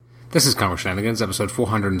This is Comic Shenanigans, episode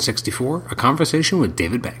 464, a conversation with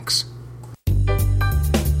David Banks.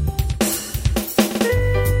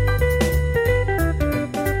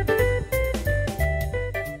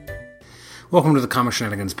 Welcome to the Comic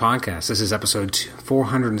Shenanigans podcast. This is episode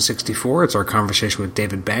 464. It's our conversation with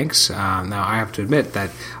David Banks. Now, I have to admit that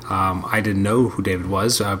I didn't know who David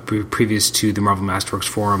was previous to the Marvel Masterworks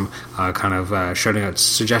forum shouting out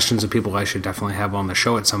suggestions of people I should definitely have on the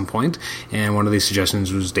show at some point. And one of these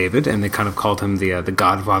suggestions was David, and they kind of called him the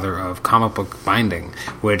godfather of comic book binding,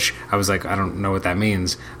 which I was like, I don't know what that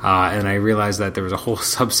means. And I realized that there was a whole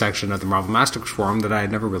subsection of the Marvel Masterworks forum that I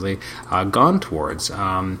had never really gone towards.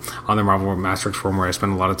 On the Marvel Masterworks forum, where I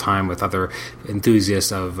spend a lot of time with other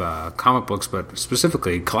enthusiasts of comic books, but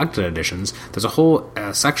specifically collected editions. There's a whole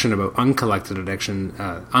section about uncollected editions,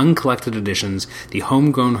 the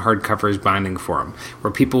homegrown hardcovers binding forum, where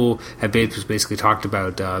people have basically talked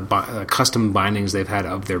about custom bindings they've had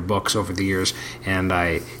of their books over the years, and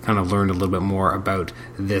I kind of learned a little bit more about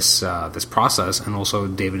this process. And also,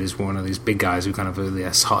 David is one of these big guys who kind of really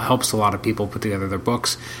helps a lot of people put together their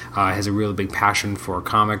books. Has a really big passion for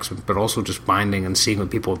comics, but also just binding and seeing what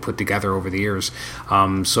people have put together over the years.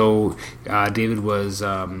 So David was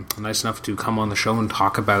nice enough to come on the show and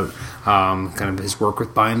talk about kind of his work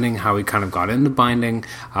with binding, how he kind of got into binding,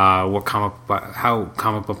 how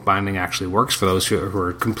comic book binding actually works for those who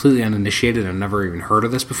are completely uninitiated and never even heard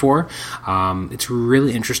of this before. It's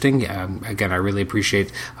really interesting. Again, I really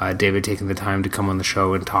appreciate David taking the time to come on the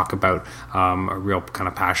show and talk about a real kind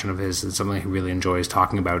of passion of his and something he really enjoys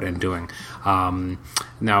talking about and doing.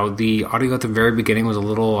 Now, the audio at the very beginning was a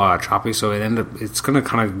little choppy, so it's going to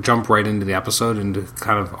kind of jump right into the episode, into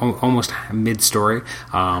kind of almost mid-story.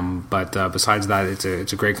 But besides that,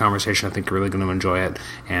 it's a great conversation. I think you're really going to enjoy it.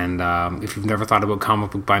 And if you've never thought about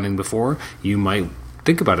comic book binding before, you might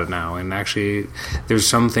think about it now. And actually, there's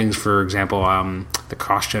some things, for example, the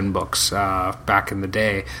cross-gen books back in the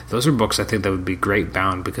day, those are books I think that would be great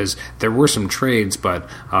bound, because there were some trades, but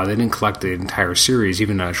they didn't collect the entire series.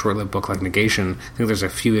 Even a short-lived book like Negation, I think there's a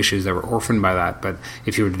few issues that were orphaned by that, but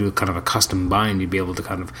if you were to do kind of a custom bind, you'd be able to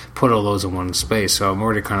kind of put all those in one space. So I'm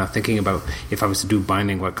already kind of thinking about, if I was to do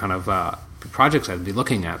binding, what kind of projects I'd be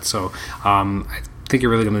looking at. So I think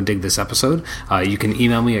you're really going to dig this episode. You can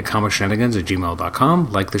email me at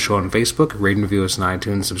comicshenanigans@gmail.com, like the show on Facebook, rate and review us on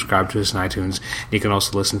iTunes, subscribe to us on iTunes. You can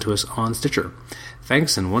also listen to us on Stitcher.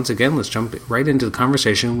 Thanks, and once again, let's jump right into the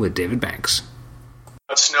conversation with David Banks.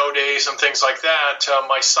 On snow days and things like that,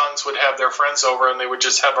 my sons would have their friends over, and they would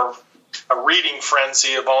just have a reading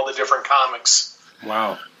frenzy of all the different comics.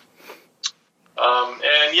 Wow.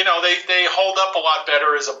 And, you know, they hold up a lot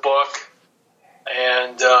better as a book,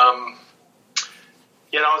 and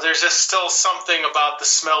you know, there's just still something about the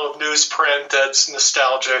smell of newsprint that's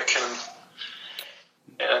nostalgic,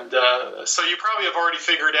 and so you probably have already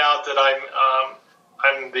figured out that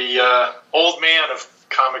I'm the old man of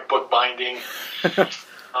comic book binding, and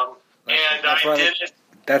I did it.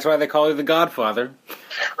 That's why they call you the Godfather,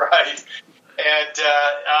 right? And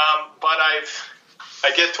but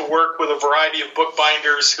I get to work with a variety of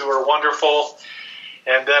bookbinders who are wonderful,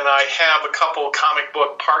 and then I have a couple comic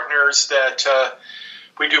book partners that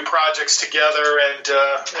we do projects together, and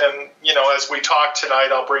you know, as we talk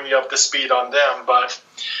tonight, I'll bring you up to speed on them. But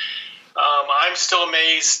I'm still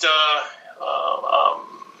amazed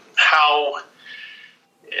how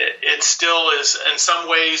it still is, in some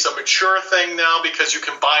ways, a mature thing now, because you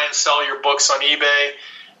can buy and sell your books on eBay.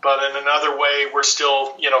 But in another way, we're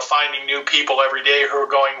still, you know, finding new people every day who are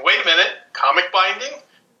going, wait a minute, comic binding?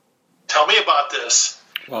 Tell me about this.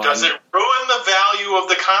 Well, does it ruin the value of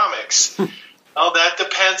the comics? Well, that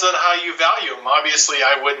depends on how you value them. Obviously,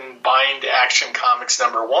 I wouldn't bind Action Comics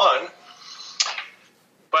 #1,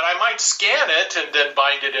 but I might scan it and then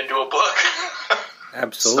bind it into a book.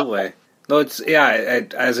 Absolutely. No, it's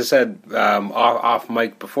as I said off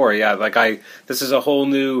mic before. Yeah, like this is a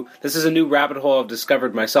new rabbit hole I've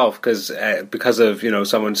discovered myself because of, you know,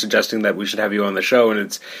 someone suggesting that we should have you on the show,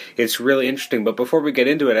 and it's really interesting. But before we get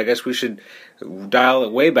into it, I guess we should dial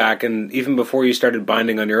it way back, and even before you started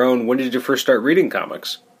binding on your own, when did you first start reading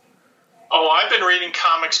comics? Oh, I've been reading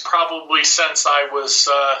comics probably since I was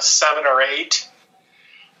 7 or 8,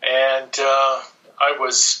 and I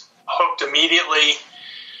was hooked immediately.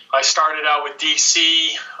 I started out with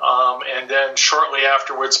DC, and then shortly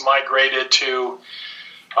afterwards migrated to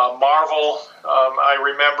Marvel. I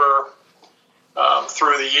remember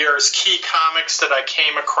through the years key comics that I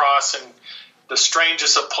came across in the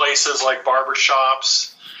strangest of places, like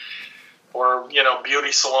barbershops or, you know,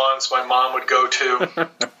 beauty salons my mom would go to.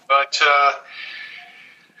 But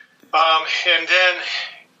and then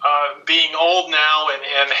being old now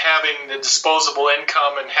and having the disposable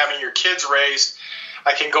income and having your kids raised,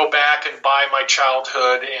 I can go back and buy my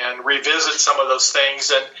childhood and revisit some of those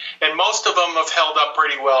things. And most of them have held up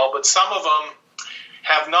pretty well, but some of them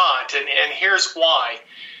have not. And here's why.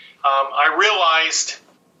 I realized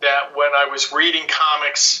that when I was reading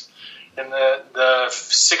comics in the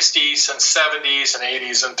 60s and 70s and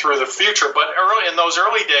 80s and through the future, but in those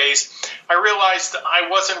early days, I realized I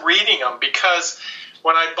wasn't reading them, because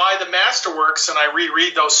when I buy the Masterworks and I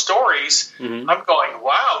reread those stories, I'm going,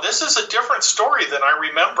 wow, this is a different story than I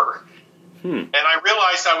remember. And I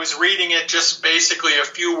realized I was reading it just basically a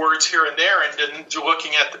few words here and there and didn't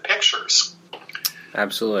looking at the pictures.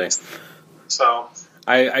 Absolutely. So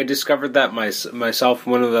I discovered that myself.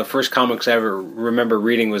 One of the first comics I ever remember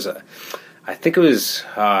reading was, I think it was,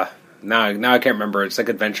 now I can't remember. It's like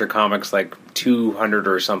Adventure Comics, like 200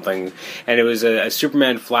 or something. And it was a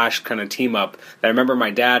Superman Flash kind of team up that I remember my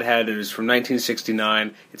dad had. It was from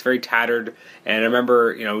 1969. It's very tattered. And I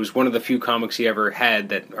remember, it was one of the few comics he ever had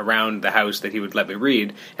that around the house that he would let me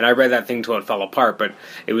read. And I read that thing till it fell apart. But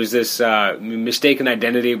it was this mistaken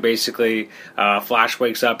identity, basically. Flash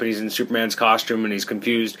wakes up and he's in Superman's costume and he's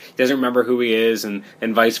confused. He doesn't remember who he is, and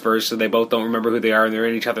vice versa. They both don't remember who they are, and they're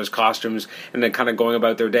in each other's costumes and then kind of going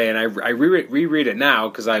about their day. And I reread it now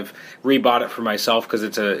because I've rebought it for myself because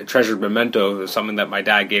it's a treasured memento, something that my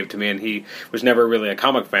dad gave to me, and he was never really a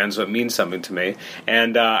comic fan, so it means something to me.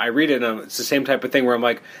 And I read it, and it's the same type of thing where I'm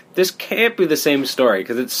like, this can't be the same story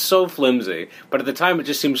because it's so flimsy, but at the time it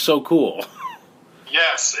just seems so cool.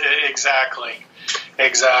 Yes, exactly.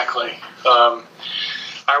 I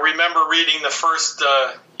remember reading the first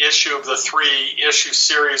issue of the 3-issue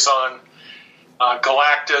series on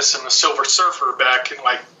Galactus and the Silver Surfer back in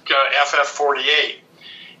FF48.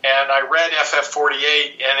 And I read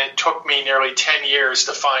FF48, and it took me nearly 10 years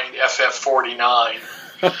to find FF49.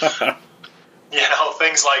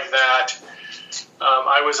 Things like that.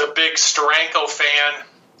 I was a big Steranko fan,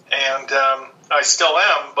 and I still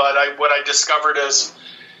am, but what I discovered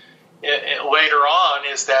later on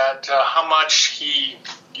is that how much he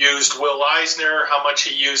used Will Eisner, how much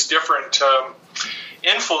he used different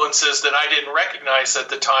influences that I didn't recognize at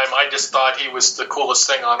the time. I just thought he was the coolest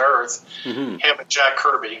thing on earth, him and Jack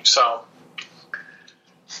Kirby. So,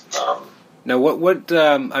 now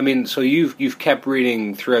so you've kept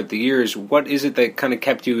reading throughout the years. What is it that kind of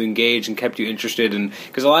kept you engaged and kept you interested in?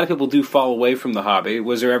 Because a lot of people do fall away from the hobby.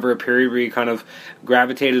 Was there ever a period where you kind of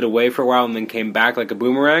gravitated away for a while and then came back like a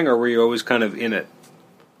boomerang, or were you always kind of in it?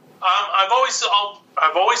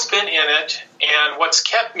 I've always been in it, and what's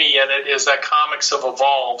kept me in it is that comics have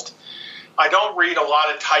evolved. I don't read a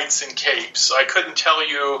lot of tights and capes. I couldn't tell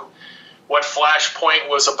you what Flashpoint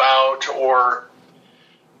was about or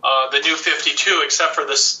the New 52, except for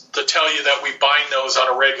this to tell you that we bind those on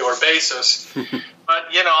a regular basis. But,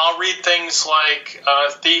 I'll read things like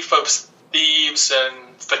Thief of Thieves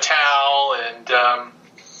and Fatale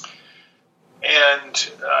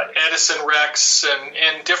and Edison Rex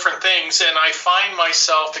and different things, and I find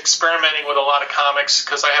myself experimenting with a lot of comics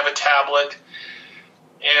because I have a tablet,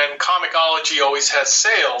 and Comixology always has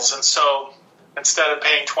sales, and so instead of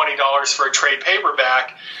paying $20 for a trade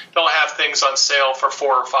paperback, they'll have things on sale for $4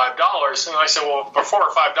 or $5, and I said, well, for $4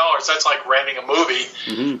 or $5, that's like renting a movie.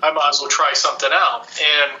 I might as well try something out.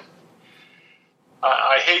 And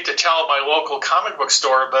I hate to tell my local comic book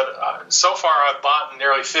store, but so far I've bought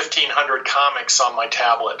nearly 1,500 comics on my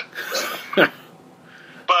tablet. And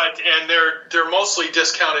they're mostly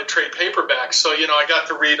discounted trade paperbacks. So, I got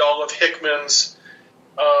to read all of Hickman's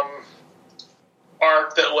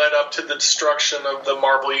arc that led up to the destruction of the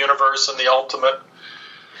Marvel Universe and the Ultimate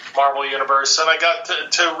Marvel Universe. And I got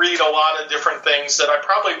to read a lot of different things that I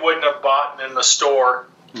probably wouldn't have bought in the store.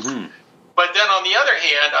 But then on the other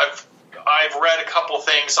hand, I've read a couple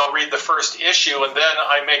things. I'll read the first issue, and then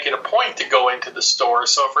I make it a point to go into the store.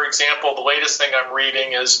 So, for example, the latest thing I'm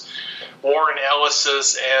reading is Warren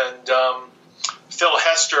Ellis's and Phil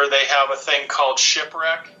Hester. They have a thing called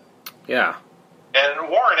Shipwreck. Yeah. And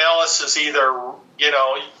Warren Ellis is either,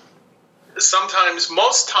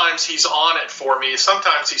 most times he's on it for me.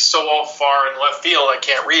 Sometimes he's so far in left field I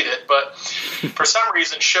can't read it. But for some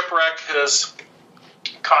reason, Shipwreck has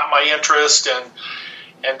caught my interest, and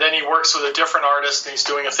then he works with a different artist, and he's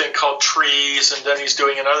doing a thing called Trees, and then he's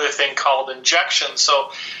doing another thing called Injection.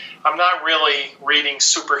 So I'm not really reading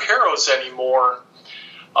superheroes anymore,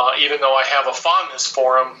 even though I have a fondness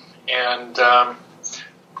for them. And,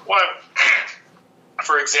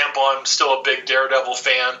 for example, I'm still a big Daredevil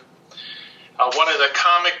fan. One of the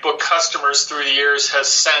comic book customers through the years has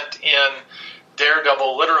sent in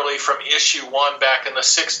Daredevil literally from issue 1 back in the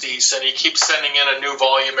 60s, and he keeps sending in a new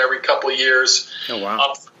volume every couple of years. Oh, wow.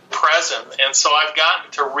 Up to present. And so I've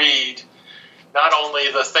gotten to read not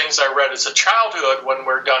only the things I read as a childhood when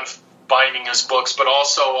we're done binding his books, but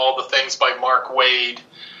also all the things by Mark Waid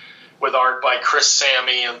with art by Chris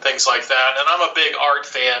Sammy and things like that. And I'm a big art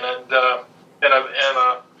fan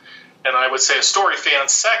and I would say a story fan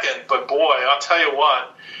second. But boy, I'll tell you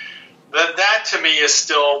what, that to me is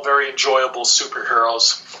still very enjoyable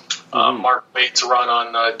superheroes. Mark Waid's run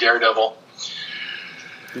on Daredevil.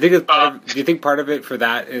 Do you think part of it for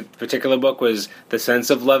that particular book was the sense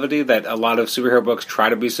of levity, that a lot of superhero books try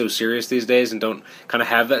to be so serious these days and don't kind of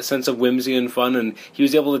have that sense of whimsy and fun? And he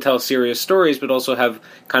was able to tell serious stories, but also have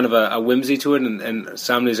kind of a whimsy to it. And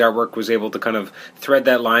Samney's artwork was able to kind of thread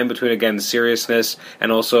that line between, again, seriousness and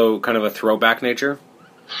also kind of a throwback nature.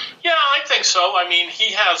 Yeah, I think so. I mean,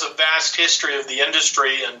 he has a vast history of the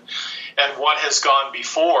industry and what has gone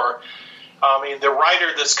before. I mean, the writer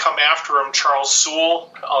that's come after him, Charles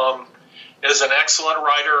Soule, is an excellent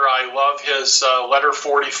writer. I love his Letter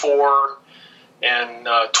 44 and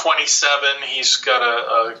 27. He's got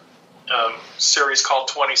a series called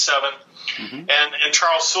 27. Mm-hmm. And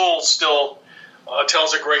Charles Soule still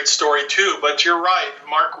tells a great story, too. But you're right.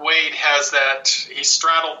 Mark Waid has that. He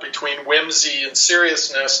straddled between whimsy and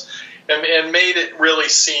seriousness and made it really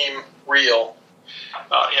seem real.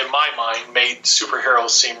 In my mind, made superheroes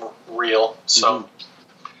seem real. So,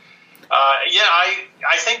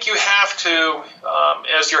 I think you have to,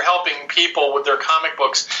 as you're helping people with their comic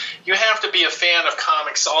books, you have to be a fan of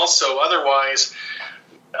comics also. Otherwise,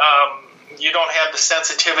 you don't have the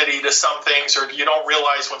sensitivity to some things, or you don't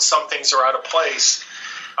realize when some things are out of place.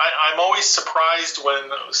 I'm always surprised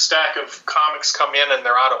when a stack of comics come in and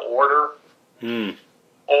they're out of order,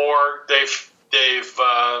 or they've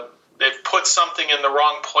put something in the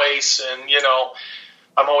wrong place, and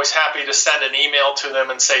I'm always happy to send an email to them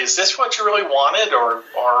and say, is this what you really wanted,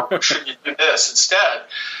 or should you do this instead?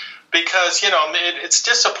 Because it's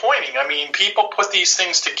disappointing. I mean, people put these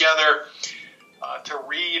things together to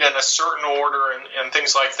read in a certain order and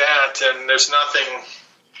things like that, and there's nothing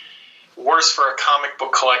worse for a comic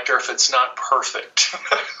book collector if it's not perfect.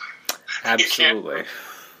 Absolutely.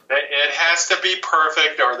 It has to be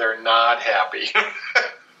perfect or they're not happy.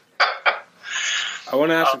 I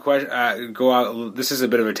want to ask a question. Go out. This is a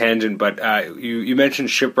bit of a tangent, but you mentioned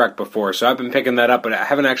Shipwreck before, so I've been picking that up, but I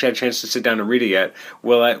haven't actually had a chance to sit down and read it yet.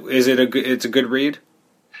 It's a good read?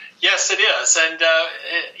 Yes, it is, and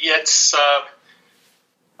it's.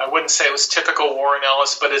 I wouldn't say it was typical Warren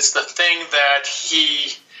Ellis, but it's the thing that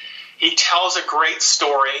he tells a great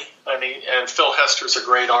story, and Phil Hester's a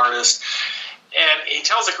great artist, and he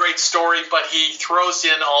tells a great story, but he throws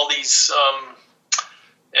in all these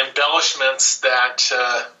embellishments that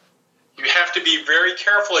you have to be very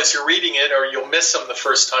careful as you're reading it, or you'll miss them the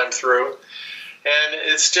first time through. And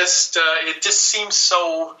it's just it just seems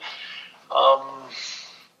so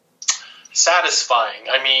satisfying.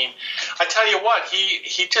 I mean, I tell you what,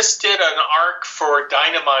 he just did an arc for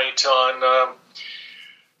Dynamite on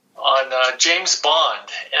James Bond,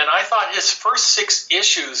 and I thought his first 6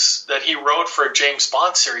 issues that he wrote for a James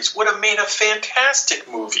Bond series would have made a fantastic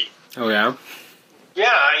movie. Oh yeah. Yeah,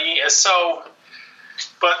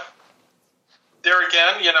 but there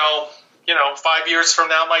again, 5 years from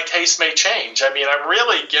now, my taste may change. I mean, I'm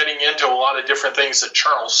really getting into a lot of different things that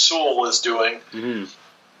Charles Soule is doing. Mm-hmm.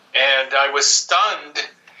 And I was stunned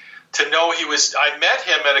to know I met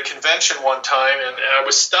him at a convention one time, and I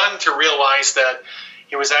was stunned to realize that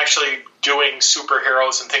he was actually doing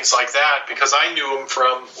superheroes and things like that, because I knew him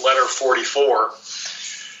from Letter 44.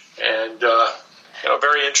 And,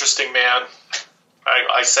 very interesting man.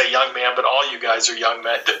 I say young man, but all you guys are young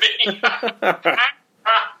men to me.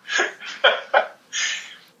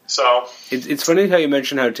 So it's funny how you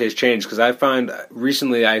mentioned how taste changed, because I find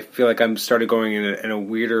recently I feel like I'm started going in a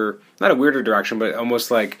weirder, not a weirder direction, but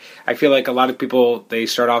almost like I feel like a lot of people, they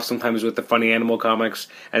start off sometimes with the funny animal comics,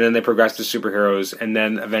 and then they progress to superheroes, and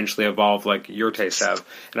then eventually evolve like your tastes have.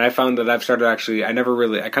 And I found that I've started I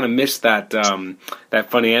kind of missed that that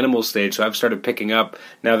funny animal stage, so I've started picking up,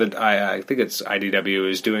 now that I think it's IDW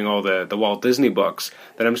is doing all the Walt Disney books,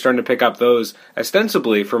 that I'm starting to pick up those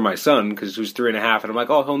ostensibly for my son, because he was 3.5, and I'm like,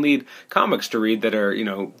 oh, he'll need comics to read that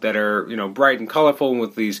are bright and colorful and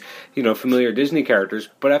with these familiar Disney characters.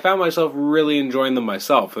 But I found myself really enjoying them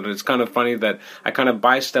myself, and it's kind of funny that I kind of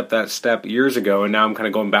bystepped that step years ago, and now I'm kind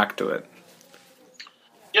of going back to it.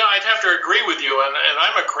 Yeah, I'd have to agree with you, and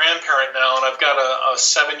I'm a grandparent now, and I've got a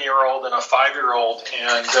 7-year-old and a 5-year-old,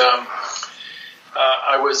 and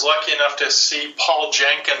I was lucky enough to see Paul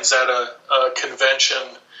Jenkins at a convention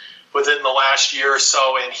within the last year or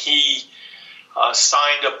so, and he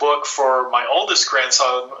signed a book for my oldest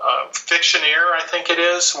grandson, Fictioneer, I think it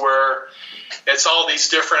is, where it's all these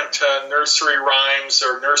different nursery rhymes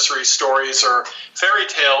or nursery stories or fairy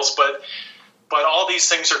tales, but all these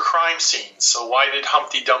things are crime scenes. So why did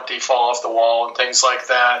Humpty Dumpty fall off the wall and things like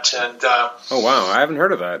that? And oh wow, I haven't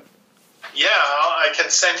heard of that. Yeah, I can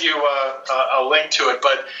send you a link to it,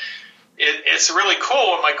 but it's really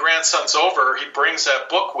cool. When my grandson's over, he brings that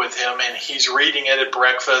book with him, and he's reading it at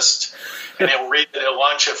breakfast, and he'll read it at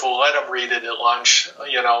lunch if we'll let him read it at lunch,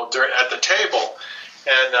 at the table.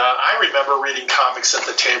 And I remember reading comics at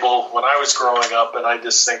the table when I was growing up, and I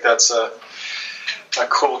just think that's a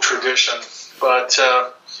cool tradition. But,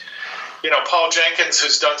 Paul Jenkins,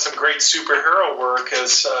 who's done some great superhero work,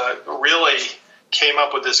 has really came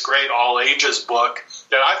up with this great all-ages book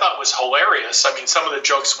that I thought was hilarious. I mean, some of the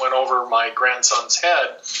jokes went over my grandson's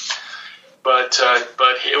head, but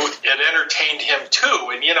it entertained him too.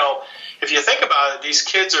 And, if you think about it, these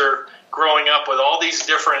kids are growing up with all these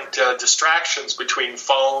different distractions between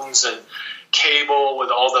phones and cable, with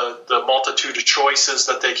all the multitude of choices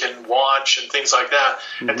that they can watch and things like that.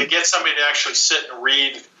 Mm-hmm. And to get somebody to actually sit and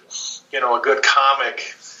read, a good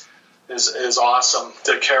comic is awesome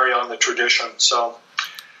to carry on the tradition. So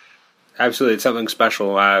absolutely, it's something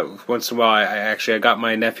special. Once in a while, I got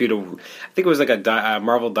my nephew to, I think it was like a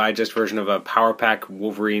Marvel Digest version of a Power Pack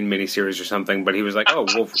Wolverine miniseries or something, but he was like, oh,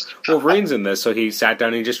 Wolverine's in this, so he sat down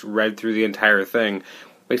and he just read through the entire thing.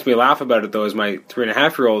 Makes me laugh about it, though, is my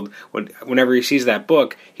 3.5-year-old, whenever he sees that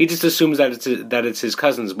book, he just assumes that it's his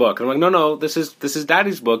cousin's book. And I'm like, no, this is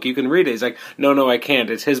Daddy's book, you can read it. He's like, no, I can't,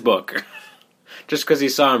 it's his book. Just because he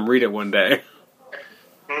saw him read it one day.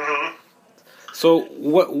 Mm-hmm. So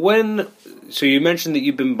So you mentioned that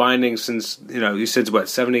you've been binding since, you said,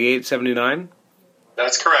 78, 79?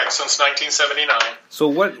 That's correct, since 1979. So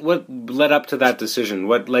what led up to that decision?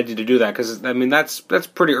 What led you to do that? Because, I mean, that's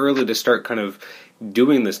pretty early to start kind of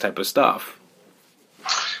doing this type of stuff.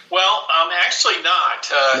 Well, actually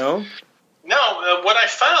not. No? No, what I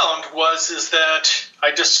found is that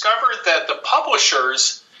I discovered that the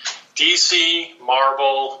publishers, DC,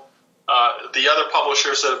 Marvel, the other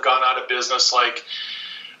publishers that have gone out of business, like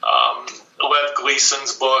Lev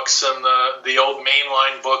Gleason's books and the old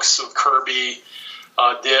mainline books of Kirby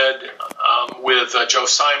did with Joe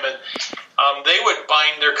Simon, they would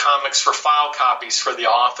bind their comics for file copies for the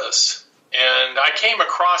office. And I came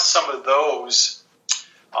across some of those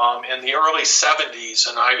in the early 70s,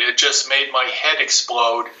 and it just made my head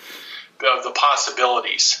explode of the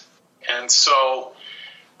possibilities. And so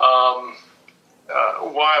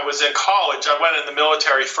while I was in college, I went in the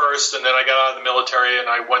military first, and then I got out of the military and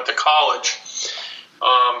I went to college.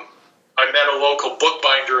 I met a local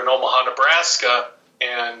bookbinder in Omaha, Nebraska,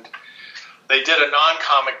 and they did a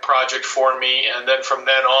non-comic project for me, and then from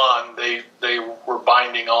then on, they were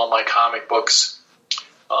binding all my comic books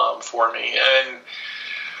for me. And,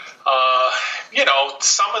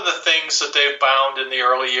 some of the things that they've bound in the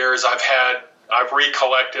early years, I've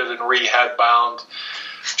recollected and re-had bound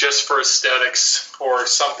just for aesthetics, or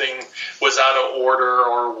something was out of order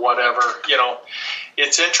or whatever.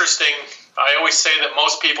 It's interesting. I always say that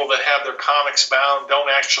most people that have their comics bound don't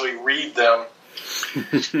actually read them.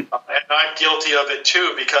 And I'm guilty of it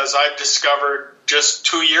too, because I've discovered just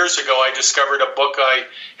 2 years ago, I discovered a book I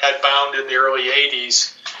had bound in the early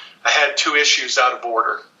 80s. I had 2 issues out of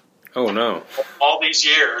order. Oh no. All these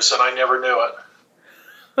years, and I never knew it.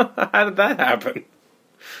 How did that happen?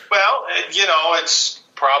 Well, it's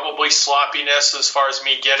probably sloppiness as far as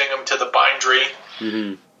me getting them to the bindery.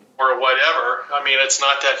 Mm-hmm. Or whatever. I mean, it's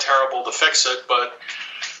not that terrible to fix it, but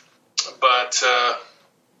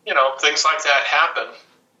things like that happen.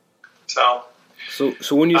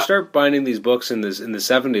 So when you start binding these books in the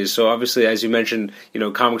 70s, so obviously, as you mentioned,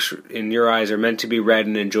 comics in your eyes are meant to be read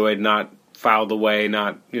and enjoyed, not filed away,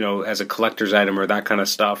 not as a collector's item or that kind of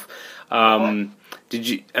stuff. Did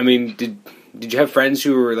you have friends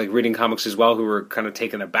who were like reading comics as well, who were kind of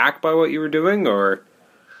taken aback by what you were doing, or?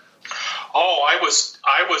 Oh, I was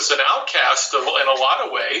an outcast in a lot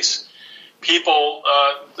of ways. People,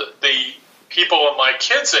 the people of my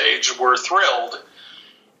kids' age were thrilled.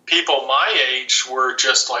 People my age were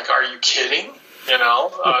just like, "Are you kidding?"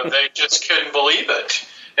 They just couldn't believe it.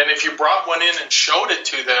 And if you brought one in and showed it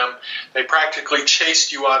to them, they practically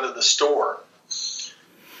chased you out of the store.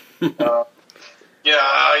 And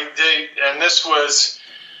this was,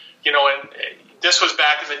 and this was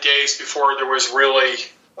back in the days before there was really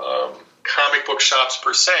comic book shops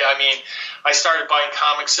per se. I mean, I started buying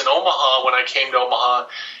comics in Omaha when I came to Omaha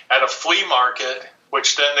at a flea market,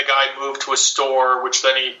 which then the guy moved to a store, which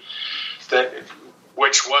then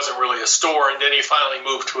which wasn't really a store, and then he finally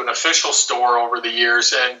moved to an official store over the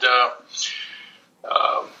years. And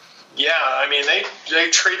yeah, I mean, they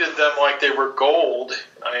treated them like they were gold,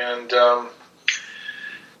 and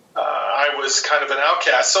I was kind of an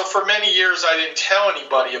outcast. So for many years, I didn't tell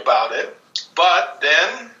anybody about it. But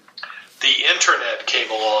then the internet came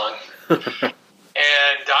along, and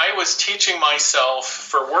I was teaching myself,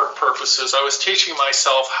 for work purposes, I was teaching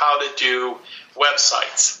myself how to do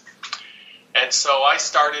websites. And so I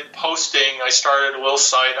started posting, I started a little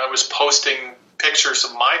site, I was posting pictures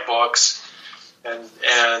of my books, and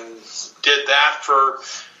did that for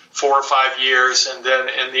 4 or 5 years. And then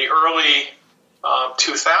in the early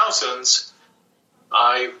 2000s,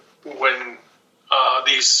 when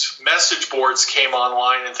these message boards came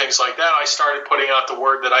online and things like that, I started putting out the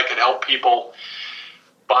word that I could help people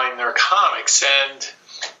buying their comics, and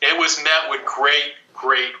it was met with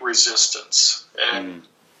great resistance. And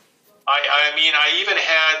I mean, I even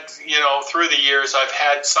had, through the years, I've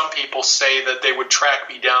had some people say that they would track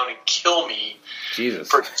me down and kill me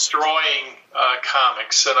for destroying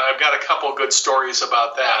comics, and I've got a couple of good stories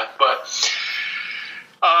about that. But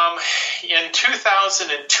in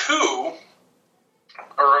 2002,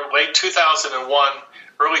 or late 2001,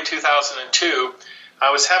 early 2002,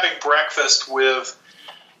 I was having breakfast with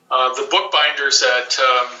the bookbinders at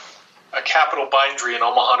a Capital Bindery in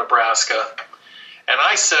Omaha, Nebraska. And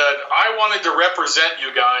I said, I wanted to represent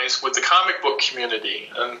you guys with the comic book community.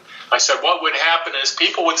 And I said, what would happen is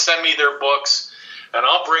people would send me their books, and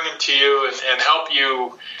I'll bring them to you and help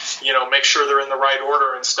you, make sure they're in the right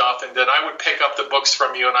order and stuff. And then I would pick up the books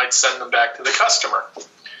from you, and I'd send them back to the customer.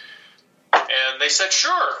 And they said,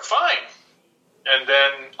 sure, fine. And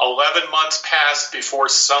then 11 months passed before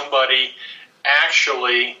somebody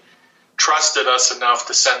actually trusted us enough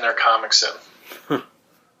to send their comics in.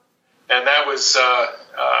 And that was,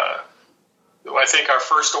 I think our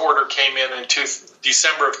first order came in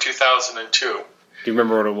December of 2002. Do you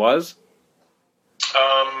remember what it was?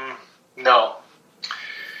 No.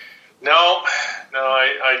 No,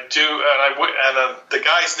 I do, and the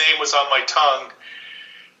guy's name was on my tongue,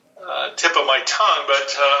 tip of my tongue,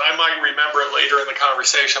 but I might remember it later in the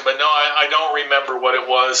conversation. But no, I don't remember what it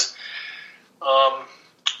was.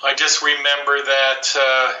 I just remember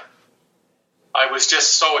that I was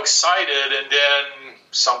just so excited, and then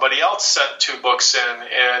somebody else sent 2 books in,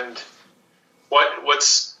 and what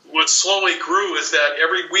slowly grew is that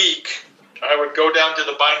every week I would go down to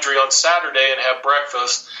the bindery on Saturday and have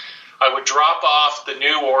breakfast. I would drop off the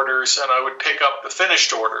new orders, and I would pick up the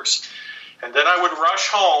finished orders. And then I would rush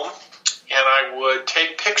home, and I would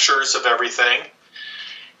take pictures of everything,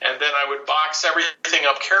 and then I would box everything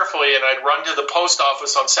up carefully, and I'd run to the post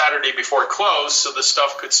office on Saturday before it closed so the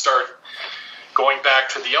stuff could start going back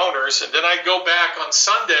to the owners. And then I'd go back on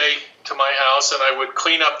Sunday to my house, and I would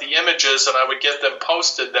clean up the images, and I would get them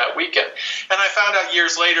posted that weekend. And I found out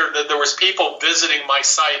years later that there was people visiting my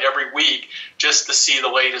site every week just to see the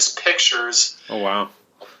latest pictures. Oh, wow.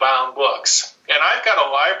 Of bound books. And I've got a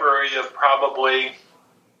library of probably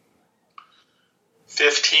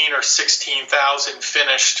 15 or 16,000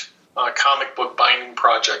 finished comic book binding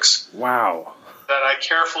projects. Wow. That I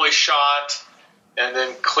carefully shot and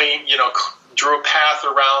then drew a path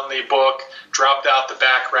around the book, dropped out the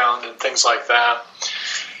background and things like that.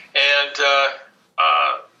 And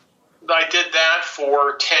I did that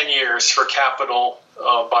for 10 years for Capital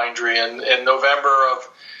Bindery. And in November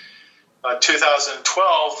of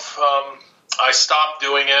 2012, I stopped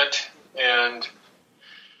doing it, and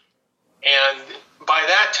by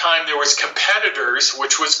that time there was competitors,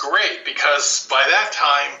 which was great because by that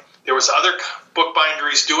time there was other book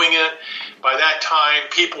binderies doing it. By that time,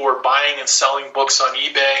 people were buying and selling books on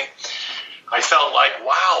eBay. I felt like,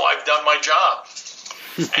 wow, I've done my job.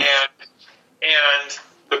 and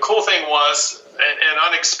the cool thing was, and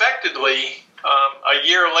unexpectedly, a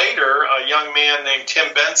year later, a young man named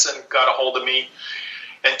Tim Benson got a hold of me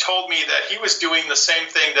and told me that he was doing the same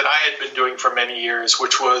thing that I had been doing for many years,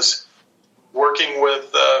 which was working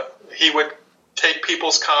with, he would take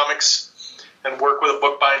people's comics and work with a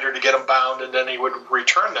bookbinder to get them bound, and then he would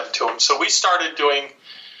return them to him. So we started doing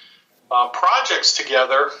projects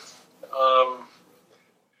together,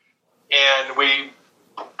 and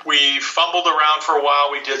we fumbled around for a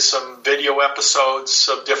while. We did some video episodes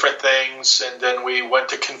of different things, and then we went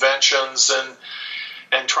to conventions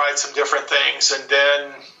and tried some different things. And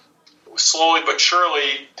then slowly but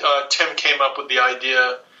surely, Tim came up with the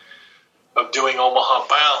idea of doing Omaha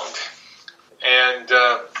Bound. And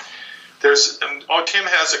Tim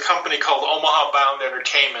has a company called Omaha Bound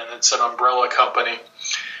Entertainment. It's an umbrella company.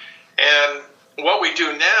 And what we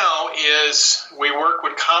do now is we work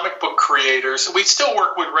with comic book creators. We still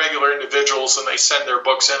work with regular individuals, and they send their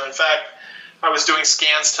books in. In fact, I was doing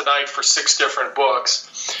scans tonight for 6 different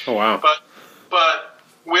books. Oh, wow. But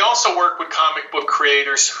we also work with comic book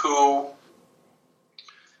creators who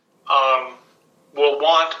will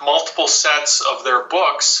want multiple sets of their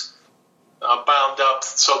books bound up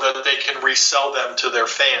so that they can resell them to their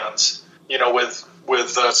fans, with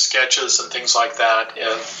sketches and things like that.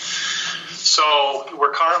 And so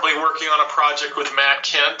we're currently working on a project with Matt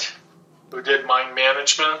Kent, who did Mind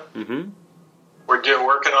Management. Mm-hmm. We're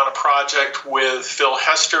working on a project with Phil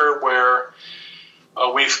Hester where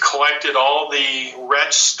we've collected all the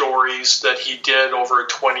Wretch stories that he did over a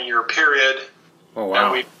 20-year period. Oh,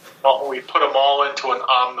 wow. And we put them all into an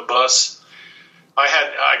omnibus.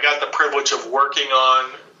 I got the privilege of working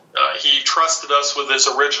on. He trusted us with his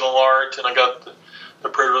original art, and I got the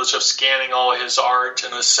privilege of scanning all his art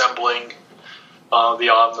and assembling the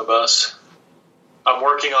omnibus. I'm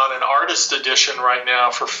working on an artist edition right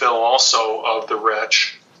now for Phil, also of the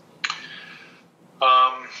Wretch.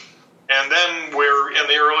 And then we're in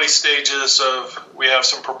the early stages we have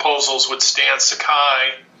some proposals with Stan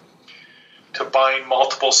Sakai to bind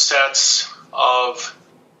multiple sets of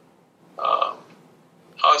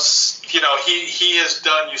us. He has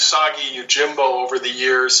done Usagi Yojimbo over the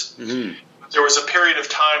years. Mm-hmm. There was a period of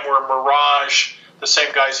time where Mirage, the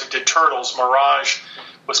same guys who did Turtles, Mirage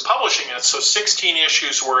was publishing it, so 16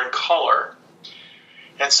 issues were in color.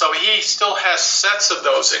 And so he still has sets of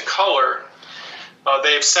those in color.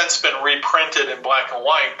 They've since been reprinted in black and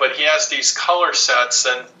white, but he has these color sets,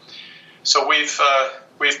 and so we've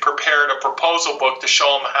prepared a proposal book to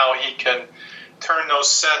show him how he can turn those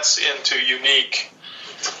sets into unique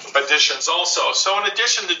editions also. So in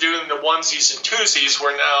addition to doing the onesies and twosies,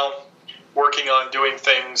 we're now working on doing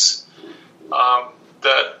things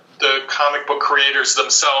that the comic book creators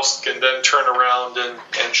themselves can then turn around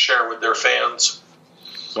and share with their fans.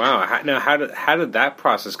 Wow. How did that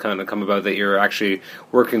process kind of come about, that you're actually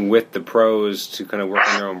working with the pros to kind of work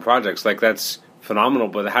on their own projects? Like, that's phenomenal,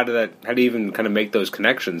 but how do you even kind of make those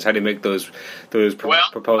connections? How do you make those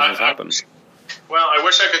proposals happen? Well, I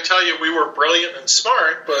wish I could tell you we were brilliant and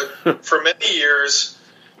smart, but for many years,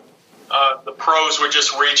 the pros would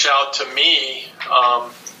just reach out to me,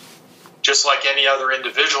 just like any other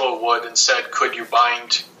individual would, and said, could you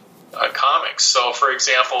bind comics? So, for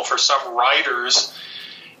example, for some writers,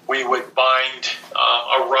 we would bind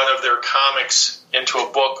a run of their comics into a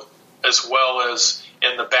book, as well as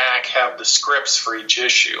in the back have the scripts for each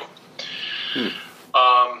issue.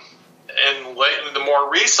 And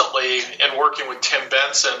more recently, in working with Tim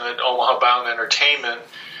Benson at Omaha Bound Entertainment,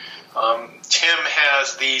 Tim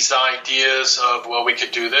has these ideas of, well, we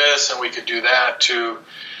could do this and we could do that to,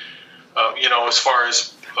 as far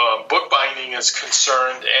as bookbinding is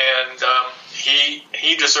concerned, and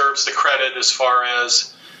he deserves the credit as far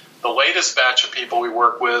as the latest batch of people we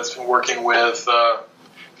work with, working with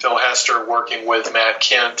Phil Hester, working with Matt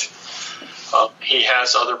Kent. He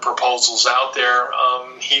has other proposals out there.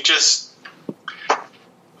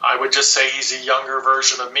 I would just say he's a younger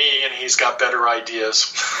version of me, and he's got better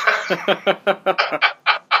ideas.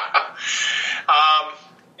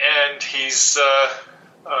 And he's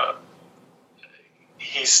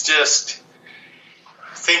just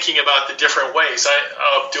thinking about the different ways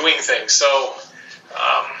of doing things. So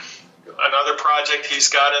another project he's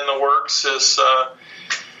got in the works is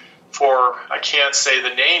I can't say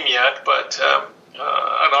the name yet, but a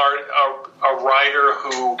writer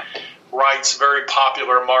who writes very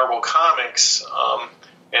popular Marvel comics.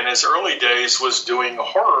 In his early days was doing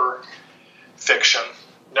horror fiction,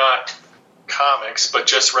 not comics, but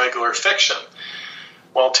just regular fiction.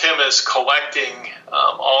 Well, Tim is collecting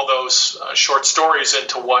all those short stories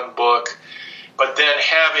into one book, but then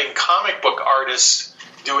having comic book artists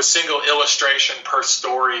do a single illustration per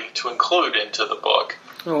story to include into the book.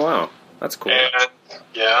 Oh, wow. That's cool. And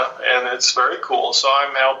it's very cool. So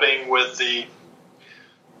I'm helping with the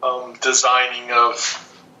designing of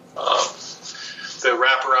the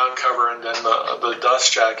wraparound cover and then the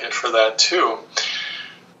dust jacket for that too.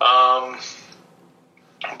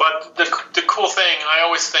 But the cool thing, I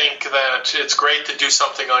always think that it's great to do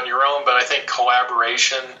something on your own, but I think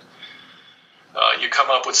collaboration, you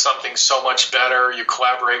come up with something so much better. You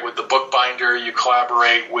collaborate with the bookbinder, you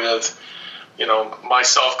collaborate with,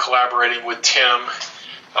 myself collaborating with Tim.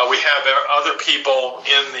 We have other people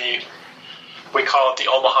in we call it the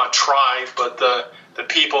Omaha Tribe, but the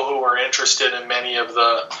people who are interested in many of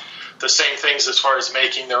the same things as far as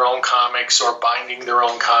making their own comics or binding their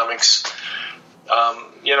own comics.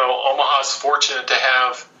 Omaha's fortunate to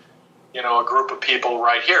have a group of people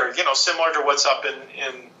right here. Similar to what's up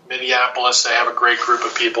in Minneapolis, they have a great group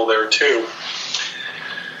of people there too.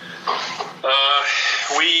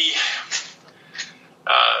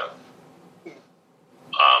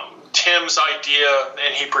 Tim's idea,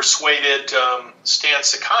 and he persuaded Stan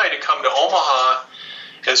Sakai to come to Omaha,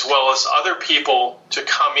 as well as other people to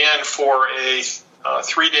come in for a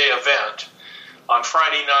 3-day event. On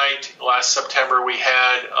Friday night last September, we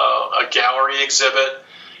had a gallery exhibit,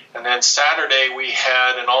 and then Saturday we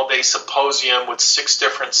had an all-day symposium with 6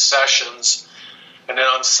 different sessions, and then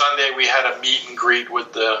on Sunday we had a meet and greet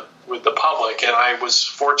with the public. And I was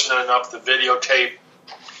fortunate enough to videotape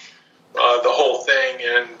the whole thing,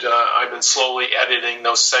 and I've been slowly editing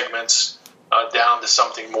those segments down to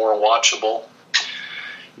something more watchable.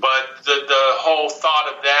 But the whole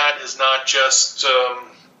thought of that is not just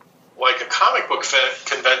like a comic book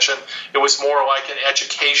convention. It was more like an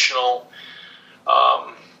educational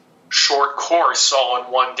short course all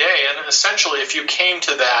in one day. And essentially, if you came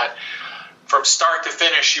to that from start to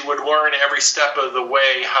finish, you would learn every step of the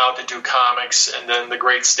way how to do comics. And then the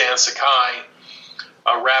great Stan Sakai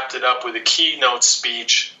wrapped it up with a keynote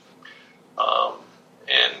speech,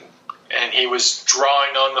 and he was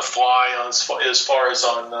drawing on the fly as far as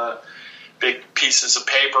on big pieces of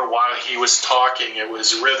paper while he was talking. It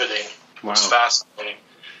was riveting. It was fascinating.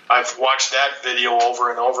 I've watched that video over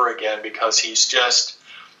and over again because he's just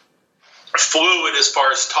fluid as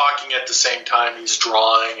far as talking at the same time he's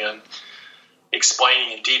drawing and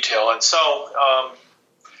explaining in detail. And so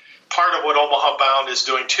part of what Omaha Bound is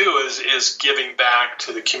doing too is giving back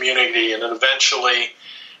to the community, and then eventually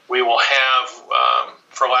we will have,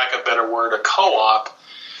 for lack of a better word, a co-op.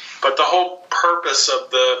 But the whole purpose of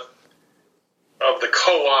the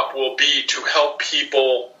co-op will be to help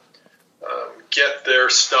people get their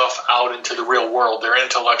stuff out into the real world, their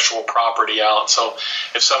intellectual property out. So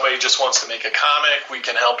if somebody just wants to make a comic, we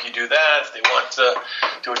can help you do that. If they want to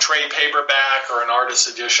do a trade paperback or an artist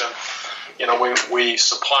edition, we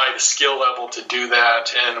supply the skill level to do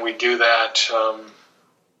that, and we do that,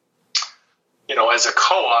 as a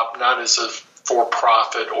co-op, not as a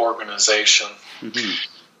for-profit organization. Mm-hmm.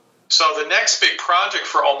 So the next big project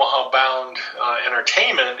for Omaha Bound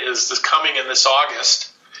Entertainment is coming in this August.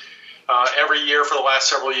 Every year for the last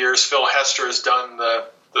several years, Phil Hester has done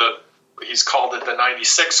he's called it the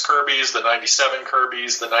 96 Kirby's, the 97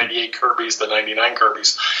 Kirby's, the 98 Kirby's, the 99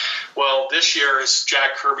 Kirby's. Well, this year is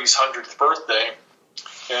Jack Kirby's 100th birthday,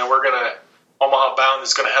 and Omaha Bound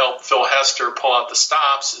is going to help Phil Hester pull out the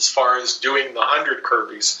stops as far as doing the 100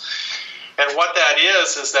 Kirby's. And what that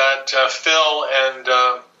is that Phil and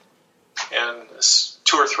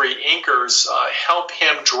 2 or 3 inkers help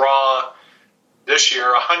him draw this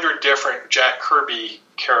year 100 different Jack Kirby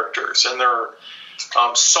characters, and they're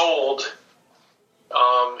sold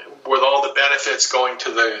with all the benefits going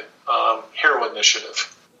to the Hero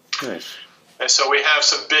Initiative. Nice. And so we have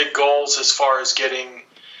some big goals as far as getting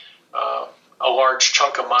a large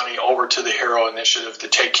chunk of money over to the Hero Initiative to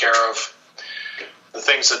take care of the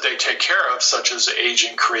things that they take care of, such as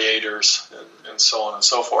aging creators and so on and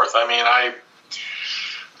so forth. I mean,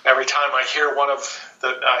 every time I hear one of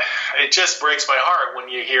it just breaks my heart when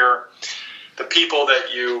you hear the people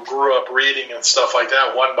that you grew up reading and stuff like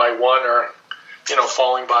that, one by one, are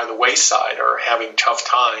falling by the wayside or having tough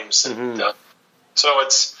times. Mm-hmm. And so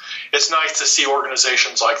it's nice to see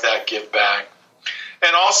organizations like that give back.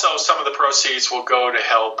 And also some of the proceeds will go to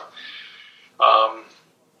help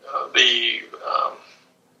the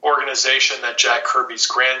organization that Jack Kirby's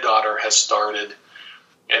granddaughter has started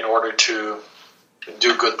in order to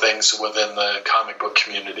do good things within the comic book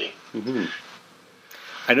community. Mm-hmm.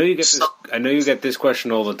 I know you get this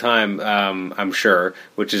question all the time. I'm sure,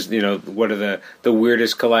 which is what are the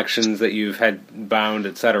weirdest collections that you've had bound,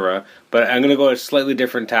 etc. But I'm going to go a slightly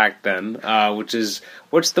different tack then, which is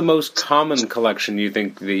what's the most common collection you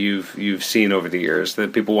think that you've seen over the years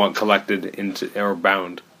that people want collected into or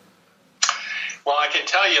bound? Well, I can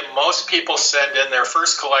tell you, most people send in their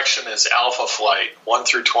first collection is Alpha Flight 1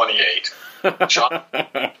 through 28. John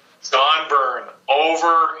Byrne,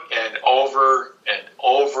 over and over and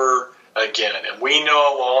over again, and we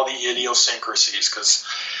know all the idiosyncrasies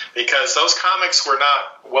because those comics were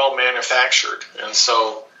not well manufactured, and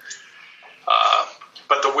so.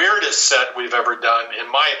 But the weirdest set we've ever done,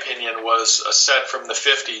 in my opinion, was a set from the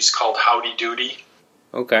 50s called Howdy Doody.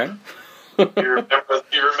 Okay. You remember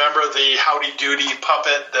the Howdy Doody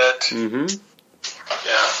puppet that? Mm-hmm.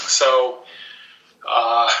 Yeah. So.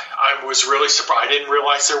 I was really surprised. I didn't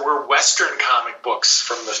realize there were Western comic books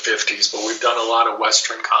from the 50s, but we've done a lot of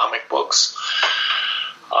Western comic books.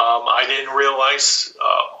 I didn't realize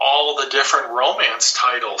all the different romance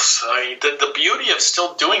titles. The beauty of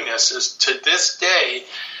still doing this is, to this day,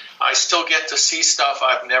 I still get to see stuff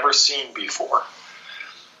I've never seen before,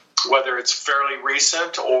 whether it's fairly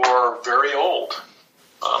recent or very old.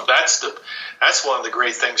 That's one of the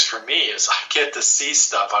great things for me, is I get to see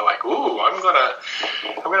stuff. I'm like, ooh, I'm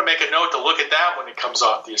gonna make a note to look at that when it comes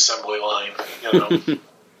off the assembly line. You know.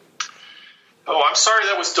 Oh, I'm sorry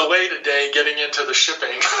that was delayed a day getting into the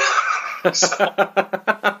shipping.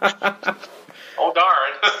 Oh,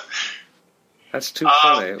 darn. That's too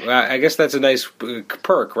funny. Well, I guess that's a nice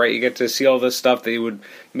perk, right? You get to see all this stuff that you would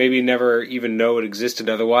maybe never even know it existed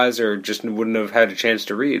otherwise, or just wouldn't have had a chance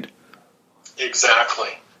to read.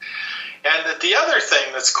 Exactly. And the other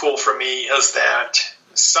thing that's cool for me is that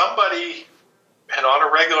somebody, and on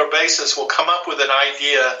a regular basis, will come up with an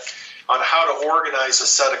idea on how to organize a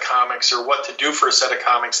set of comics or what to do for a set of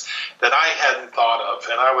comics that I hadn't thought of.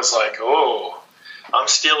 And I was like, oh, I'm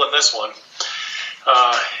stealing this one.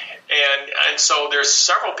 And so there's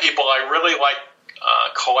several people I really like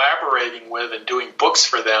collaborating with and doing books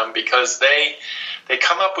for them, because they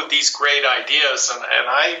come up with these great ideas, and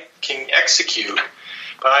I can execute,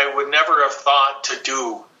 but I would never have thought to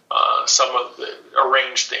do some of the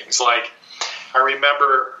arrange things. Like, I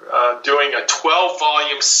remember doing a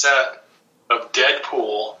 12-volume set of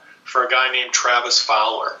Deadpool for a guy named Travis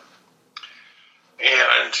Fowler,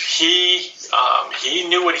 and he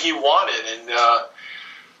knew what he wanted, and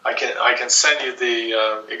I can send you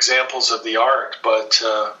the examples of the art, but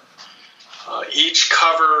each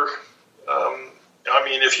cover, I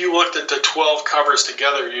mean, if you looked at the 12 covers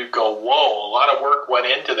together, you'd go, whoa, a lot of work went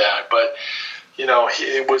into that, but you know,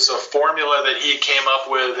 it was a formula that he came up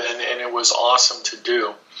with, and it was awesome to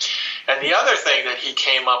do. And the other thing that he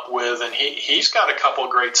came up with, and he's got a couple of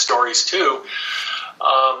great stories too,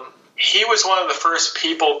 he was one of the first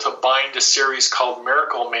people to bind a series called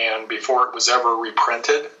Miracle Man before it was ever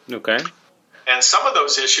reprinted. Okay. And some of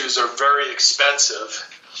those issues are very expensive.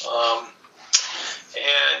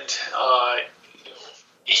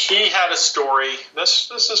 He had a story. This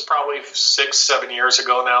is probably 6-7 years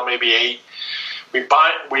ago now, maybe 8. We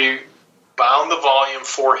bound the volume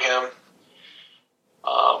for him.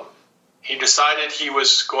 He decided he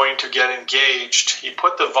was going to get engaged. He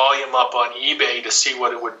put the volume up on eBay to see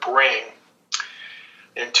what it would bring.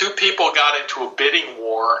 And 2 people got into a bidding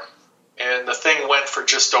war, and the thing went for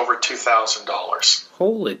just over $2,000.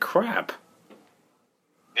 Holy crap.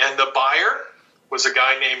 And the buyer was a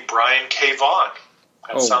guy named Brian K. Vaughan.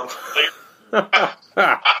 That sounds familiar.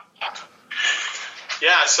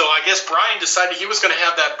 Yeah, so I guess Brian decided he was going to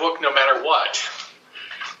have that book no matter what.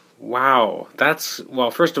 Wow,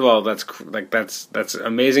 first of all, that's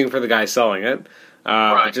amazing for the guy selling it.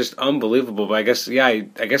 Right. But just unbelievable. But I guess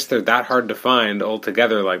they're that hard to find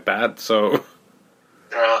altogether like that. So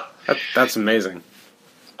that's amazing.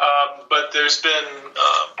 But there's been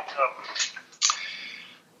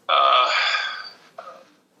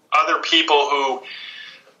other people who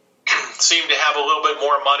seem to have a little bit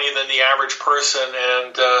more money than the average person,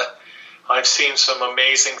 and I've seen some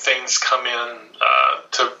amazing things come in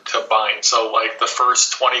to bind. So, like the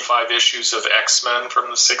first 25 issues of X-Men from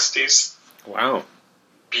the 60s. Wow.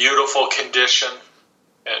 Beautiful condition.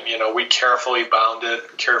 And, we carefully bound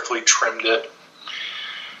it, carefully trimmed it.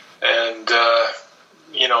 And,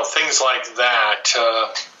 things like that.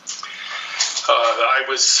 I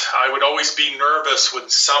would always be nervous when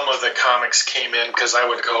some of the comics came in, because I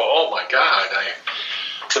would go, oh my God,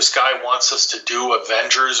 this guy wants us to do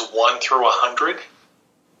Avengers 1 through 100.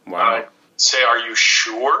 Wow. I'd say, are you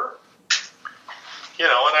sure? And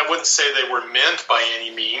I wouldn't say they were mint by any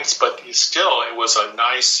means, but still, it was a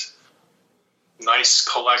nice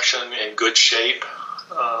collection in good shape.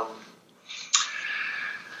 But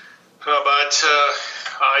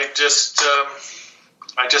I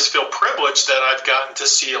just feel privileged that I've gotten to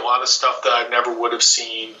see a lot of stuff that I never would have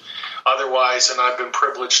seen otherwise, and I've been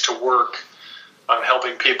privileged to work on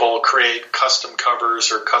helping people create custom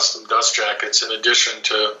covers or custom dust jackets in addition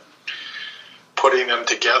to putting them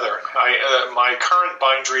together. My current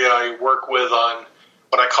bindery I work with on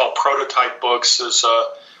what I call prototype books is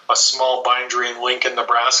a small bindery in Lincoln,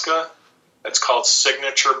 Nebraska. It's called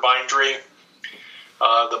Signature Bindery.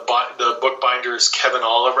 The bookbinder is Kevin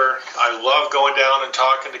Oliver. I love going down and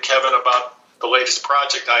talking to Kevin about the latest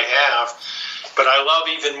project I have, but I love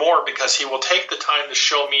even more because he will take the time to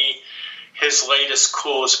show me his latest,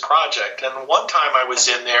 coolest project. And one time I was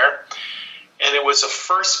in there, and it was a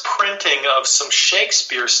first printing of some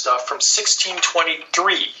Shakespeare stuff from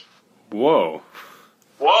 1623. Whoa.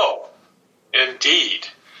 Whoa, indeed.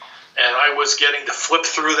 And I was getting to flip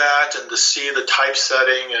through that and to see the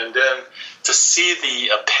typesetting and then to see the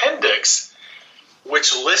appendix,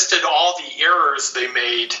 which listed all the errors they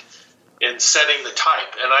made in setting the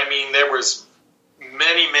type. And I mean, there was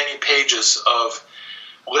many, many pages of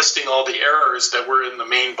listing all the errors that were in the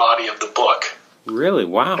main body of the book. Really?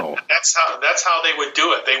 Wow. That's how they would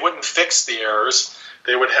do it. They wouldn't fix the errors.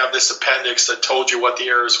 They would have this appendix that told you what the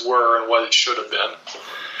errors were and what it should have been.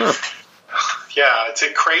 Huh. Yeah, it's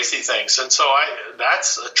a crazy things. And so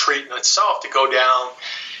that's a treat in itself to go down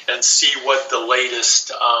and see what the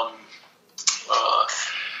latest, I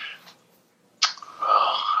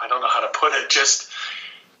don't know how to put it, just,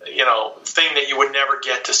 thing that you would never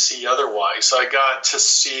get to see otherwise. I got to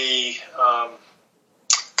see,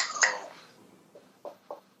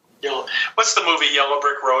 what's the movie Yellow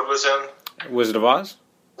Brick Road was in? Wizard of Oz?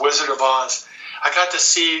 Wizard of Oz. I got to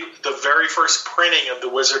see the very first printing of the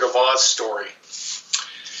Wizard of Oz story.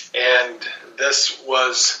 And this book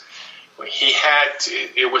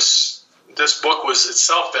was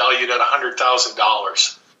itself valued at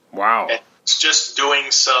 $100,000. Wow. And it's just doing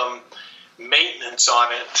some maintenance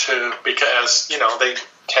on it because they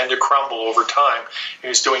tend to crumble over time. He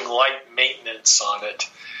was doing light maintenance on it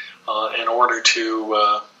in order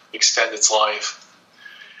to extend its life.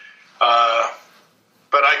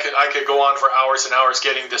 But I could go on for hours and hours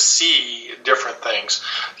getting to see different things.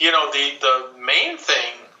 The main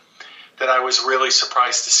thing that I was really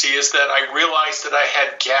surprised to see is that I realized that I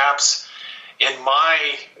had gaps in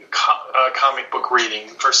my comic book reading.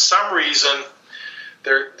 For some reason,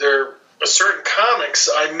 there are certain comics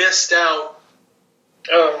I missed out.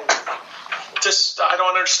 I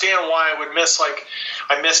don't understand why I would miss. Like,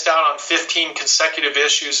 I missed out on 15 consecutive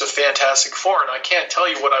issues of Fantastic Four, and I can't tell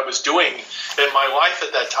you what I was doing in my life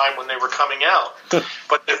at that time when they were coming out.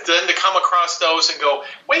 But then to come across those and go,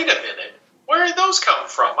 wait a minute, where did those come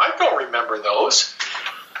from? I don't remember those.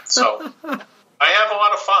 So I have a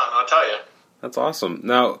lot of fun, I'll tell you. That's awesome.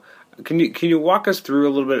 Now, can you walk us through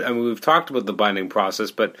a little bit? I mean, we've talked about the binding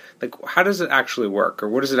process, but like, how does it actually work, or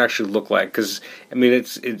what does it actually look like? Because I mean,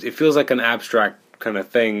 it feels like an abstract kind of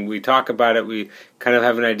thing. We talk about it, we kind of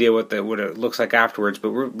have an idea what it looks like afterwards,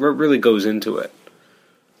 but what really goes into it?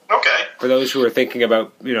 Okay. For those who are thinking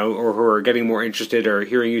about, or who are getting more interested, or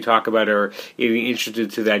hearing you talk about it, or getting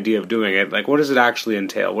interested to the idea of doing it, like, what does it actually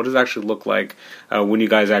entail? What does it actually look like when you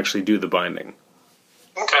guys actually do the binding?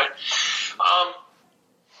 Okay.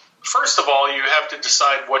 First of all, you have to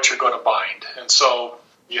decide what you're going to bind. And so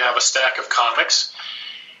you have a stack of comics,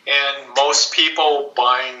 and most people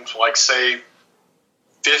bind, like, say,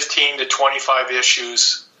 15 to 25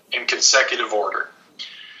 issues in consecutive order.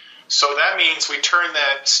 So that means we turn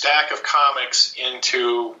that stack of comics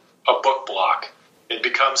into a book block. It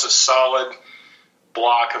becomes a solid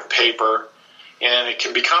block of paper, and it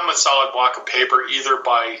can become a solid block of paper either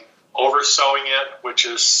by over-sewing it, which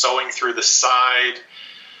is sewing through the side,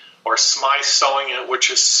 or smice sewing it,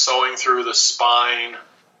 which is sewing through the spine,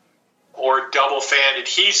 or double fan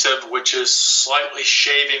adhesive, which is slightly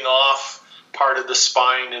shaving off part of the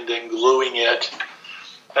spine and then gluing it.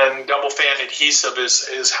 And double fan adhesive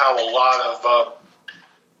is how a lot of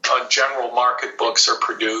general market books are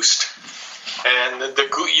produced. And the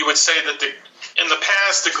glue, you would say that in the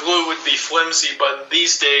past the glue would be flimsy, but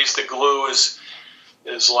these days the glue is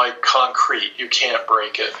like concrete. You can't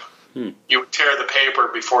break it. You would tear the paper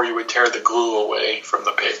before you would tear the glue away from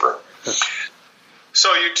the paper.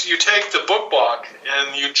 So you take the book block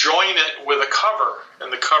and you join it with a cover,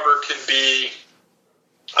 and the cover can be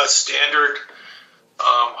a standard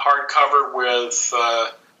hardcover with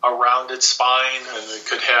a rounded spine, and it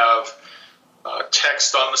could have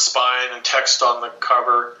text on the spine and text on the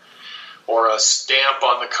cover, or a stamp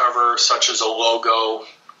on the cover, such as a logo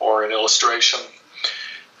or an illustration.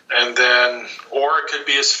 And then, or it could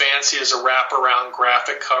be as fancy as a wraparound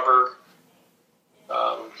graphic cover.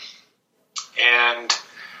 And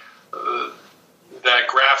that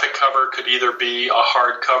graphic cover could either be a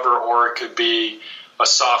hardcover or it could be a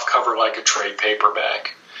soft cover like a trade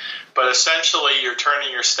paperback. But essentially, you're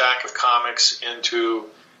turning your stack of comics into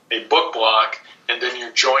a book block, and then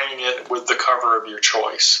you're joining it with the cover of your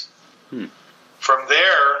choice. From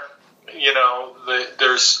there,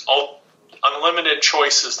 there's unlimited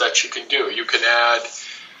choices that you can do. You can add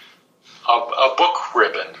a book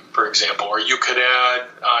ribbon, for example, or you could add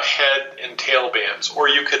head and tail bands, or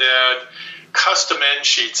you could add custom end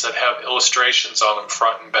sheets that have illustrations on them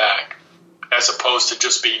front and back, as opposed to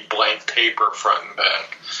just being blank paper front and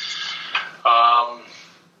back.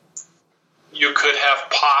 You could have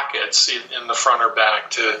pockets in the front or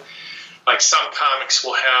back to like some comics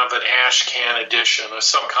will have an ash can edition or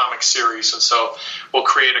some comic series, and so we'll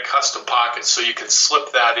create a custom pocket so you can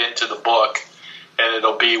slip that into the book, and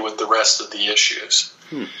it'll be with the rest of the issues.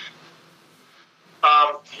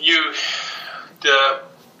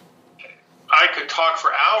 I could talk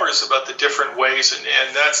for hours about the different ways,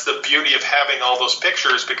 and that's the beauty of having all those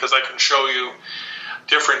pictures, because I can show you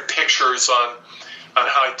different pictures on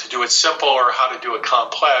how to do it simple or how to do it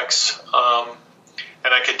complex.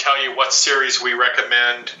 And I can tell you what series we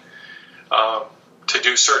recommend to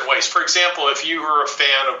do certain ways. For example, if you were a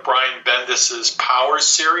fan of Brian Bendis's Powers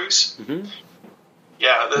series, the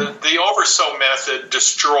oversew method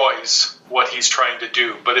destroys what he's trying to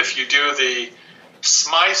do. But if you do the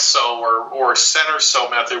smythe sew or center sew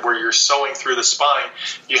method, where you're sewing through the spine,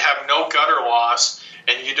 you have no gutter loss,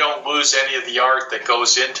 and you don't lose any of the art that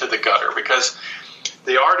goes into the gutter, because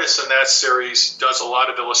the artist in that series does a lot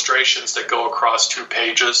of illustrations that go across 2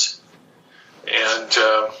 pages, and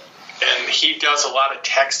he does a lot of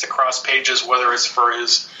text across pages, whether it's for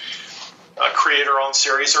his creator-owned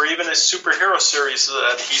series or even his superhero series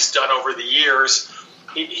that he's done over the years.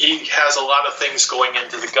 He has a lot of things going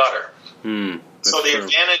into the gutter. So the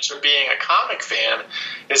advantage of being a comic fan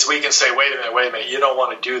is we can say, wait a minute, you don't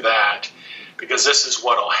want to do that, because this is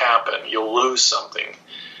what will happen. You'll lose something.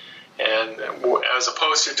 And as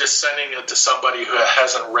opposed to just sending it to somebody who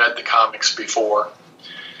hasn't read the comics before.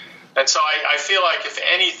 And so I feel like if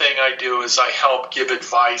anything I do is I help give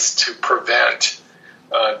advice to prevent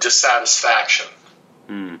dissatisfaction.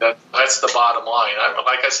 That's the bottom line.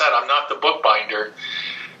 Like I said, I'm not the bookbinder,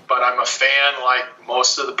 but I'm a fan like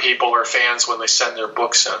most of the people are fans when they send their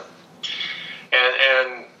books in.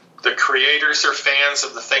 And the creators are fans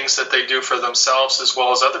of the things that they do for themselves as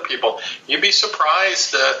well as other people. You'd be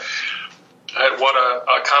surprised at what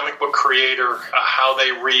a comic book creator, how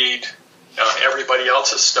they read everybody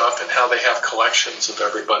else's stuff and how they have collections of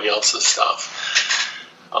everybody else's stuff.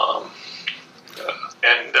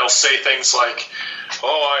 And they'll say things like,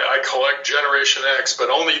 I collect Generation X, but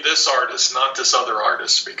only this artist, not this other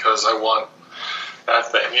artist, because I want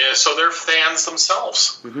that thing. Yeah, so they're fans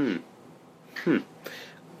themselves.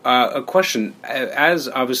 A question, as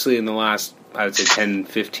obviously in the last, I would say 10,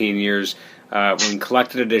 15 years, when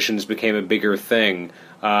collected editions became a bigger thing,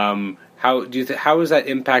 how has that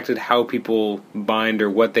impacted how people bind or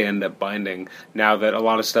what they end up binding, now that a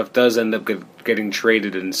lot of stuff does end up getting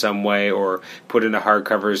traded in some way or put into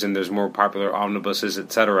hardcovers and there's more popular omnibuses,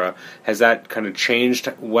 etc.? Has that kind of changed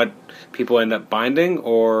what people end up binding,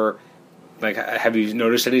 or have you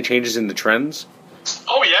noticed any changes in the trends?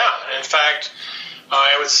 Oh yeah, in fact,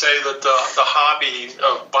 I would say that the hobby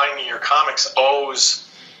of binding your comics owes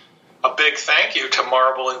a big thank you to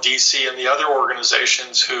Marvel and DC and the other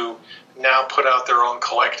organizations who now put out their own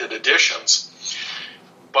collected editions.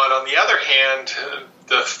 But on the other hand,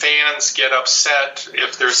 the fans get upset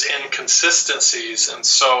if there's inconsistencies. And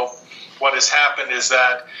so what has happened is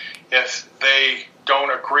that if they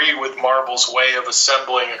don't agree with Marvel's way of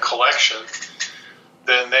assembling a collection,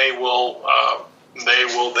 then they will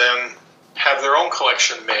then have their own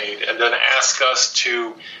collection made and then ask us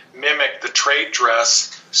to mimic the trade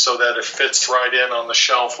dress so that it fits right in on the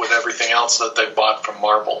shelf with everything else that they bought from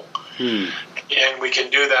Marvel. And we can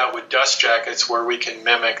do that with dust jackets, where we can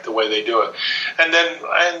mimic the way they do it. And then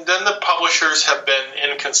the publishers have been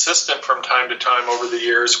inconsistent from time to time over the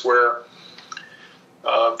years, where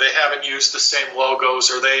they haven't used the same logos,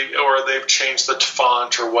 or they've changed the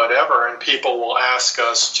font or whatever, and people will ask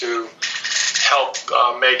us to help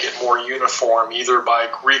make it more uniform, either by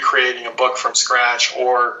recreating a book from scratch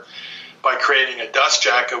or by creating a dust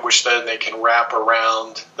jacket, which then they can wrap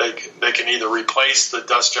around. They can either replace the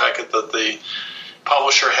dust jacket that the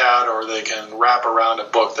publisher had, or they can wrap around a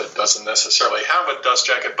book that doesn't necessarily have a dust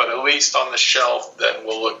jacket, but at least on the shelf then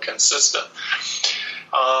will look consistent.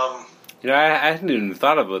 I hadn't even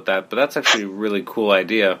thought about that, but that's actually a really cool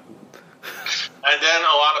idea. And then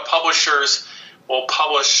a lot of publishers will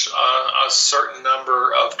publish a certain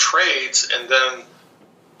number of trades, and then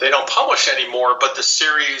they don't publish anymore, but the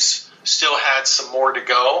series still had some more to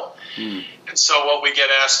go. And so what we get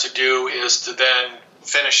asked to do is to then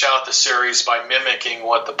finish out the series by mimicking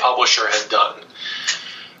what the publisher had done.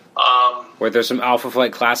 Were there some Alpha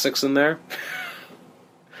Flight classics in there?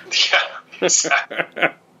 Yeah,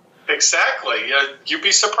 exactly. You'd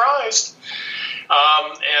be surprised.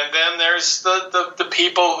 And then there's the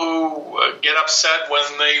people who get upset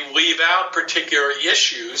when they leave out particular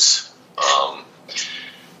issues.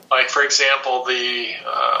 Like, for example, the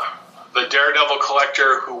Daredevil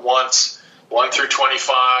collector who wants 1 through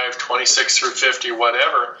 25, 26 through 50,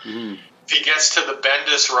 whatever. If he gets to the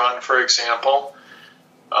Bendis run, for example,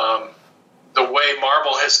 the way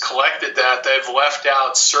Marvel has collected that, they've left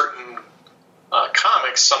out certain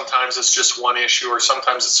comics. Sometimes it's just one issue, or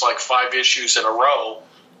sometimes it's like 5 issues in a row.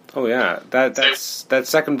 Oh yeah, that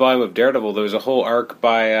second volume of Daredevil. There was a whole arc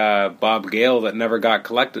by Bob Gale that never got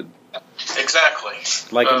collected. Exactly.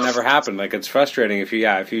 Like it never happened. Like it's frustrating if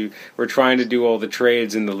you were trying to do all the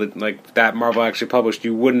trades and like that Marvel actually published,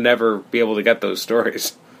 you would never be able to get those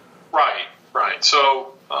stories. Right.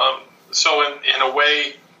 So in a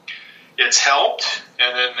way, it's helped,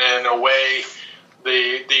 and in a way,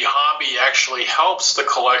 the hobby actually helps the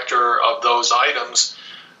collector of those items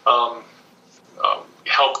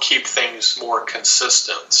help keep things more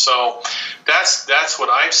consistent. So that's what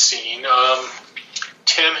I've seen.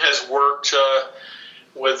 Tim has worked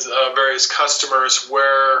with various customers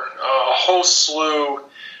where a whole slew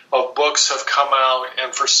of books have come out,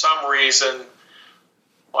 and for some reason,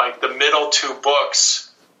 like the middle 2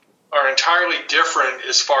 books are entirely different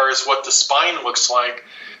as far as what the spine looks like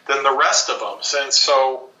than the rest of them. And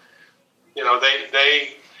so,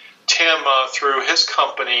 Tim, through his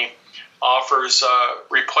company, offers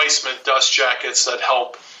replacement dust jackets that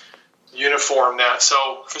help uniform that.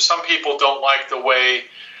 So for some people don't like the way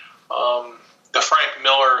the Frank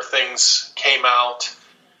Miller things came out,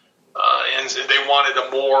 and they wanted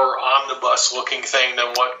a more omnibus looking thing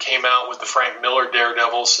than what came out with the Frank Miller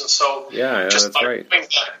Daredevils. And so that's right.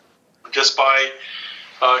 Just by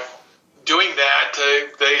doing that,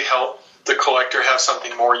 they help the collector have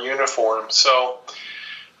something more uniform. So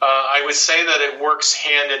I would say that it works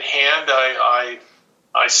hand in hand. I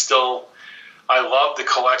love the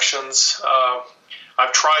collections.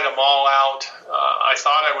 I've tried them all out. I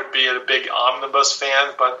thought I would be a big omnibus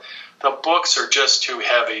fan, but the books are just too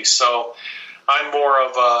heavy. So I'm more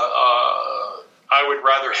of I would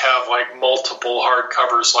rather have like multiple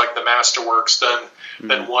hardcovers like the Masterworks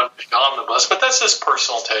than one big omnibus. But that's just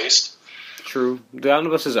personal taste. True. The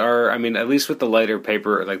omnibuses are, I mean, at least with the lighter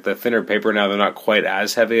paper, like the thinner paper now, they're not quite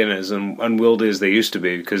as heavy and as unwieldy as they used to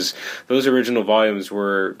be, because those original volumes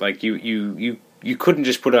were, like, you couldn't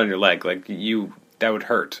just put it on your leg. Like, that would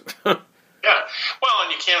hurt. Yeah. Well,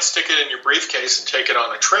 and you can't stick it in your briefcase and take it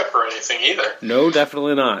on a trip or anything either. No,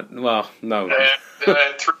 definitely not. Well, no.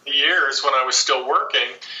 And through the years when I was still working,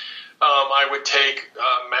 I would take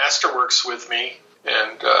Masterworks with me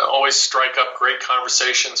and always strike up great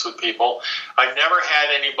conversations with people. I never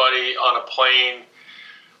had anybody on a plane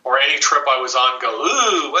or any trip I was on go,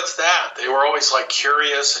 "Ooh, what's that?" They were always like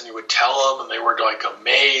curious, and you would tell them, and they were like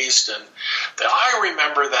amazed, and I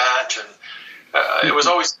remember that, and it was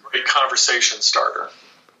always a great conversation starter.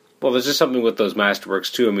 Well, there's just something with those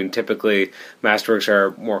Masterworks too. I mean, typically Masterworks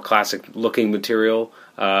are more classic looking material,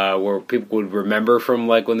 where people would remember from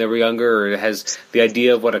like when they were younger, or it has the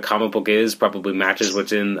idea of what a comic book is probably matches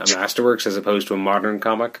what's in a Masterworks as opposed to a modern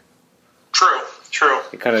comic. True.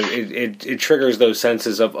 It kind of it triggers those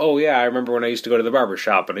senses of, oh yeah, I remember when I used to go to the barber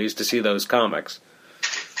shop and I used to see those comics.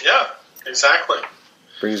 Yeah, exactly.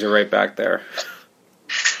 Brings you right back there.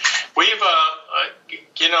 We've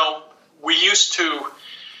we used to.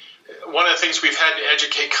 One of the things we've had to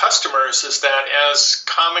educate customers is that as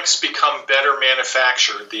comics become better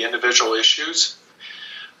manufactured, the individual issues,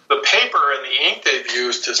 the paper and the ink they've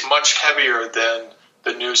used is much heavier than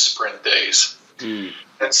the newsprint days. Mm.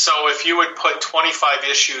 And so if you would put 25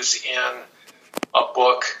 issues in a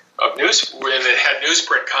book of and it had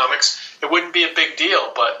newsprint comics, it wouldn't be a big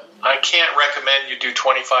deal. But I can't recommend you do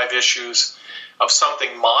 25 issues of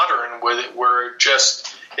something modern where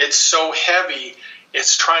it's so heavy,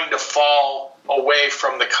 it's trying to fall away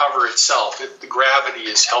from the cover itself. The gravity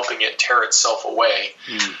is helping it tear itself away.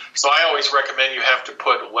 Mm. So I always recommend you have to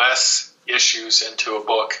put less issues into a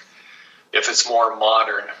book if it's more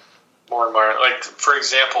modern. Like, for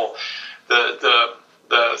example, the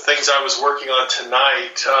things I was working on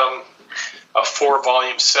tonight, a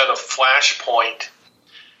 4-volume set of Flashpoint.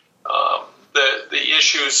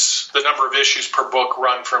 The number of issues per book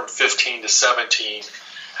run from 15 to 17,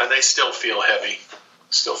 and they still feel heavy.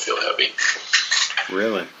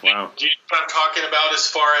 Really? Wow. Do you know what I'm talking about as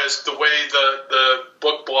far as the way the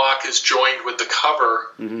book block is joined with the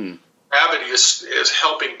cover? Mm-hmm. Gravity is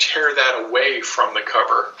helping tear that away from the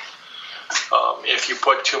cover if you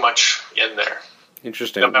put too much in there.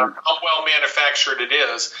 Interesting. No matter how well manufactured it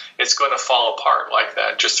is, it's going to fall apart like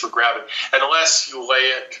that just through gravity. Unless you lay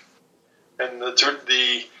it, and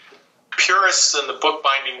the purists in the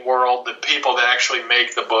bookbinding world, the people that actually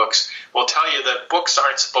make the books, will tell you that books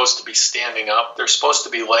aren't supposed to be standing up. They're supposed to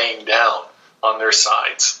be laying down on their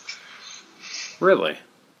sides. Really?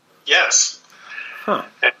 Yes. Huh.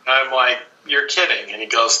 And I'm like, "You're kidding." And he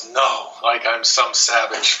goes, "No, like I'm some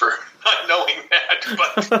savage for not knowing that."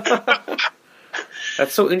 But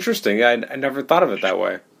That's so interesting. I never thought of it that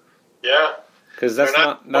way. Yeah. Because that's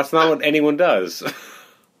not what anyone does.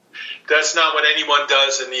 That's not what anyone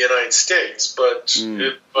does in the United States, but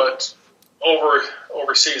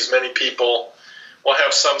overseas, many people will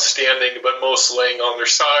have some standing, but most laying on their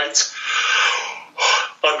sides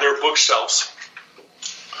on their bookshelves.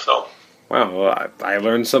 So, wow, well, I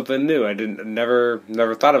learned something new. I never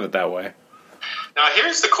thought of it that way. Now,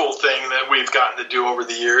 here's the cool thing that we've gotten to do over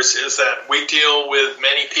the years is that we deal with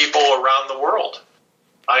many people around the world.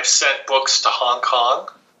 I've sent books to Hong Kong,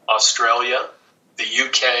 Australia, the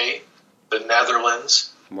UK, the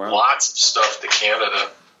Netherlands, lots of stuff to Canada,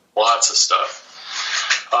 lots of stuff.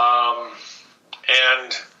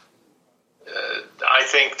 And I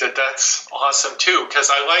think that that's awesome too,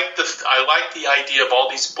 because I like the idea of all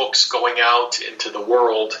these books going out into the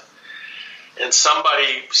world, and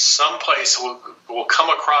somebody someplace will come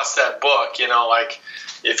across that book. You know, like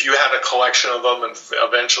if you had a collection of them and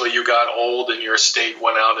eventually you got old and your estate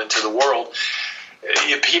went out into the world,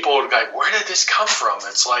 people would be like, where did this come from?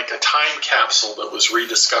 It's like a time capsule that was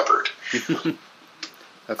rediscovered.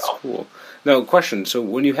 That's cool. Now, question. So,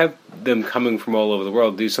 when you have them coming from all over the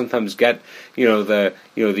world, do you sometimes get, the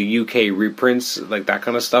UK reprints, like that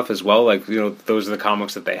kind of stuff as well? Like, those are the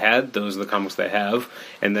comics that they had, those are the comics they have,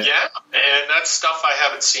 and then and that's stuff I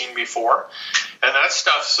haven't seen before, and that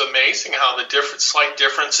stuff's amazing. How the slight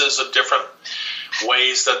differences of different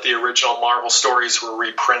ways that the original Marvel stories were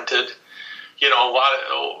reprinted.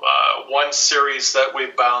 One series that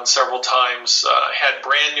we've bound several times had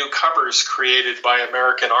brand new covers created by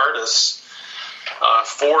American artists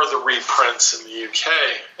for the reprints in the UK.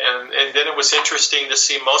 And then it was interesting to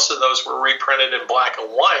see most of those were reprinted in black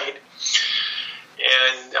and white,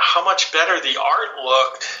 and how much better the art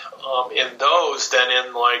looked in those than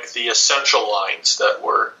in like the essential lines that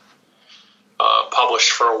were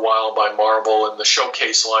published for a while by Marvel and the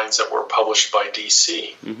showcase lines that were published by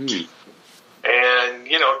DC. Mm-hmm. And,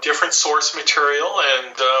 different source material,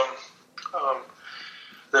 and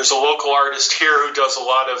there's a local artist here who does a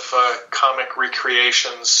lot of comic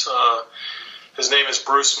recreations. His name is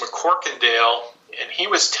Bruce McCorkindale, and he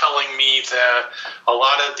was telling me that a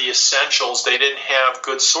lot of the essentials, they didn't have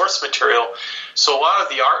good source material, so a lot of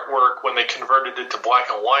the artwork, when they converted it to black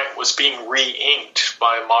and white, was being re-inked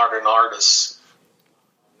by modern artists.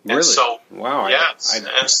 Really? And so, wow. Yes.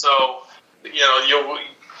 And so,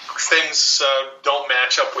 things don't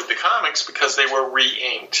match up with the comics because they were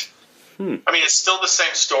re-inked. I mean, it's still the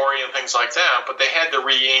same story and things like that, but they had to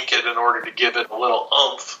re-ink it in order to give it a little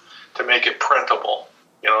oomph to make it printable,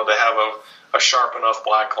 to have a sharp enough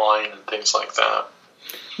black line and things like that.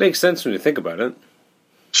 Makes sense when you think about it.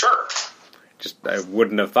 Sure. I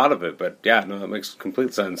wouldn't have thought of it, but yeah, no, that makes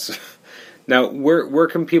complete sense. Now, where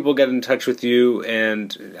can people get in touch with you,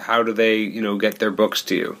 and how do they, get their books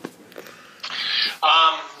to you?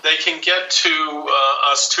 They can get to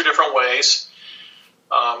us two different ways.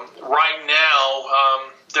 Right now,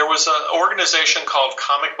 there was an organization called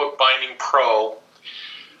Comic Book Binding Pro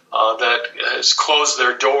that has closed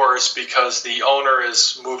their doors because the owner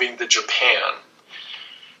is moving to Japan.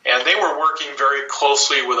 And they were working very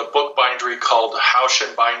closely with a book bindery called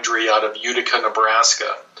Haushin Bindery out of Utica,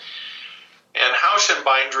 Nebraska. And Haushin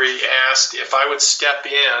Bindery asked if I would step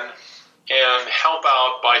in and help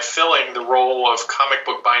out by filling the role of Comic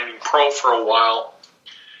Book Binding Pro for a while,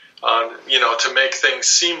 to make things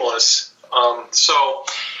seamless. So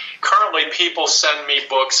currently people send me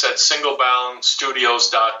books at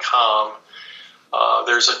singleboundstudios.com.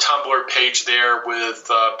 There's a Tumblr page there with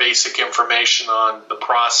basic information on the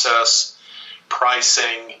process,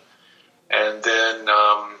 pricing, and then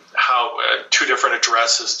how two different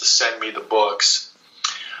addresses to send me the books.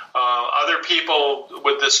 Other people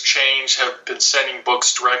with this change have been sending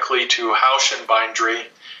books directly to Haushin Bindery,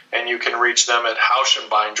 and you can reach them at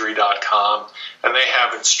haushinbindery.com, and they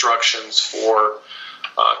have instructions for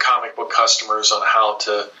comic book customers on how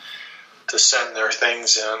to send their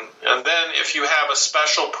things in. And then if you have a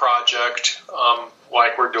special project,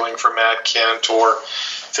 like we're doing for Matt Kent or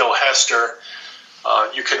Phil Hester,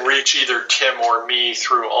 you can reach either Tim or me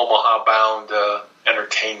through Omaha Bound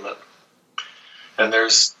Entertainment. And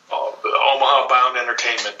there's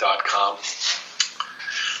omahaboundentertainment.com.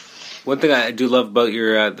 One thing I do love about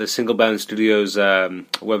your the Single Bound Studios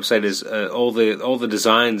website is all the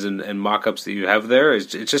designs and mock-ups that you have there.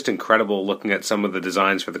 It's just incredible looking at some of the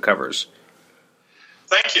designs for the covers.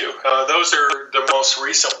 Thank you. Those are the most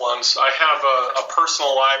recent ones. I have a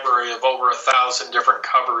personal library of over 1,000 different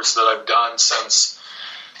covers that I've done since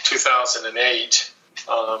 2008.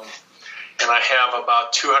 And I have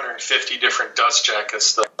about 250 different dust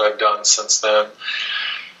jackets that I've done since then.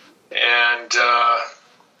 and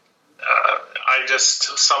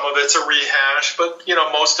some of it's a rehash, but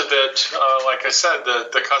most of it, like I said,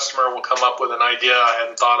 the customer will come up with an idea I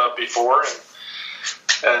hadn't thought of before,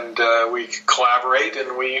 and we collaborate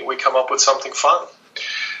and we come up with something fun.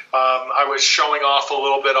 I was showing off a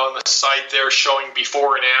little bit on the site there, showing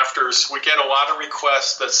before and afters. We get a lot of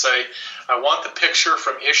requests that say, I want the picture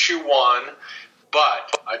from issue 1,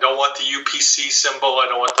 but I don't want the UPC symbol, I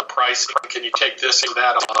don't want the pricing, can you take this or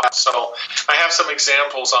that off? So I have some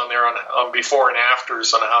examples on there on before and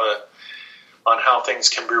afters on how things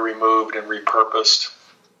can be removed and repurposed.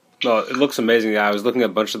 Well, it looks amazing. I was looking at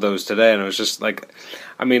a bunch of those today, and I was just like,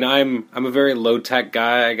 I mean, I'm a very low-tech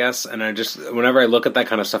guy, I guess, and I just, whenever I look at that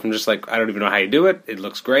kind of stuff, I'm just like, I don't even know how you do it. It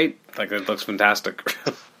looks great. Like, it looks fantastic.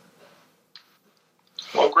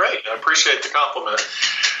 Well, great. I appreciate the compliment.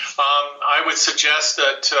 I would suggest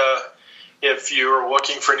that if you're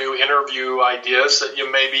looking for new interview ideas, that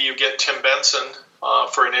maybe you get Tim Benson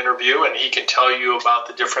for an interview, and he can tell you about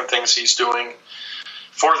the different things he's doing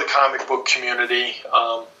for the comic book community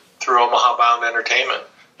through Omaha Bound Entertainment.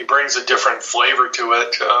 He brings a different flavor to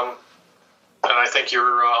it, and I think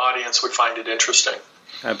your audience would find it interesting.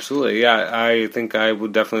 Absolutely, yeah. I think I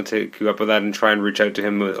would definitely take you up with that and try and reach out to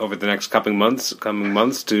him over the next coming months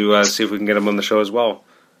to see if we can get him on the show as well.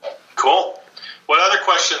 Cool. What other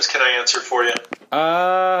questions can I answer for you?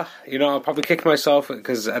 I'll probably kick myself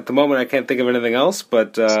because at the moment I can't think of anything else,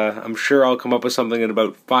 but I'm sure I'll come up with something in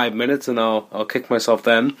about 5 minutes and I'll kick myself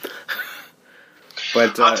then.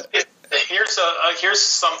 But here's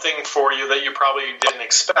something for you that you probably didn't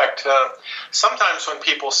expect. Sometimes when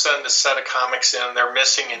people send a set of comics in, they're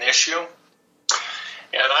missing an issue. And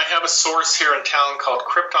I have a source here in town called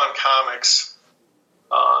Krypton Comics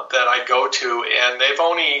that I go to, and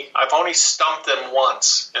I've only stumped them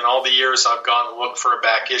once in all the years I've gone and looked for a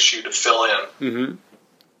back issue to fill in. Mm-hmm.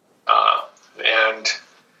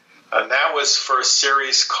 And that was for a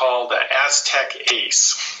series called Aztec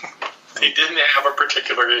Ace. They didn't have a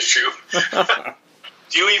particular issue.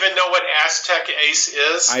 Do you even know what Aztec Ace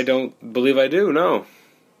is? I don't believe I do, no.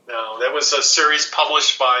 No, that was a series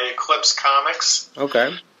published by Eclipse Comics.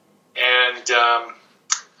 Okay. And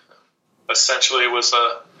essentially it was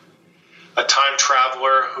a time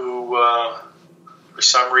traveler who, for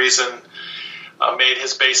some reason, made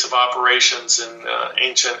his base of operations in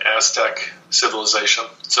ancient Aztec civilization.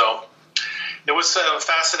 So it was a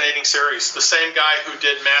fascinating series. The same guy who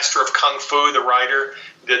did Master of Kung Fu, the writer,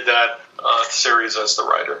 did that series as the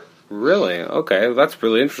writer. Really? Okay, that's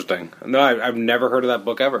really interesting. No, I've never heard of that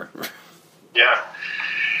book ever. Yeah.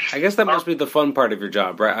 I guess that must be the fun part of your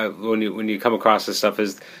job, right? When you come across this stuff,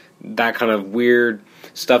 is that kind of weird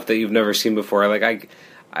stuff that you've never seen before. Like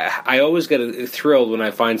I always get thrilled when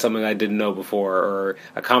I find something I didn't know before, or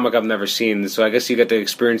a comic I've never seen. So I guess you get to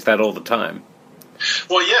experience that all the time.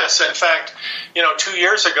 Well, yes. In fact, 2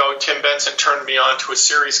 years ago, Tim Benson turned me on to a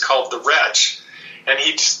series called The Wretch, and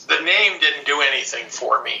the name didn't do anything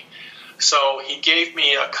for me. So he gave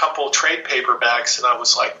me a couple trade paperbacks, and I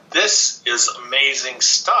was like, this is amazing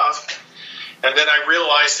stuff. And then I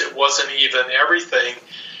realized it wasn't even everything.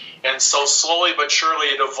 And so slowly but surely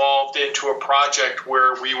it evolved into a project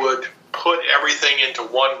where we would put everything into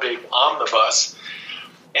one big omnibus.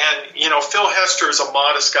 And, Phil Hester is a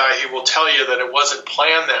modest guy. He will tell you that it wasn't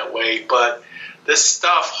planned that way, but this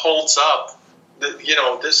stuff holds up.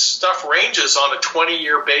 This stuff ranges on a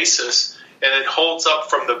 20-year basis, and it holds up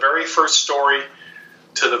from the very first story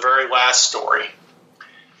to the very last story.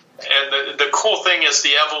 And the cool thing is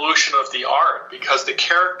the evolution of the art, because the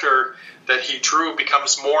character that he drew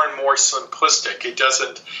becomes more and more simplistic. It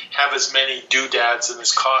doesn't have as many doodads in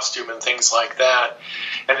his costume and things like that.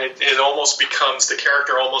 And it almost becomes, the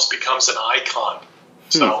character almost becomes an icon.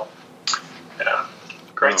 So, yeah,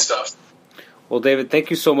 great stuff. Well, David,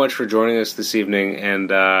 thank you so much for joining us this evening. And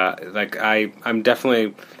I'm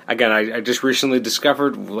definitely, again, I just recently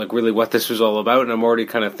discovered really what this was all about, and I'm already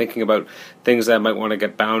kind of thinking about things that I might want to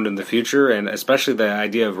get bound in the future, and especially the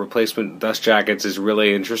idea of replacement dust jackets is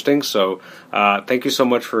really interesting. So, thank you so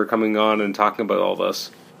much for coming on and talking about all this.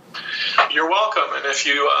 You're welcome. And if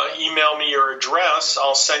you email me your address,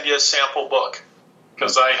 I'll send you a sample book,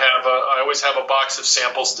 because I always have a box of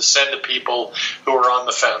samples to send to people who are on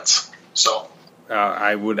the fence. So.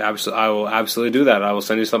 I will absolutely do that. I will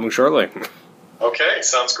send you something shortly. Okay,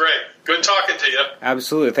 sounds great. Good talking to you.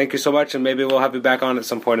 Absolutely. Thank you so much, and maybe we'll have you back on at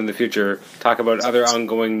some point in the future, talk about other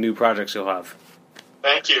ongoing new projects you'll have.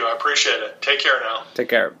 Thank you. I appreciate it. Take care now. Take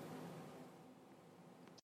care.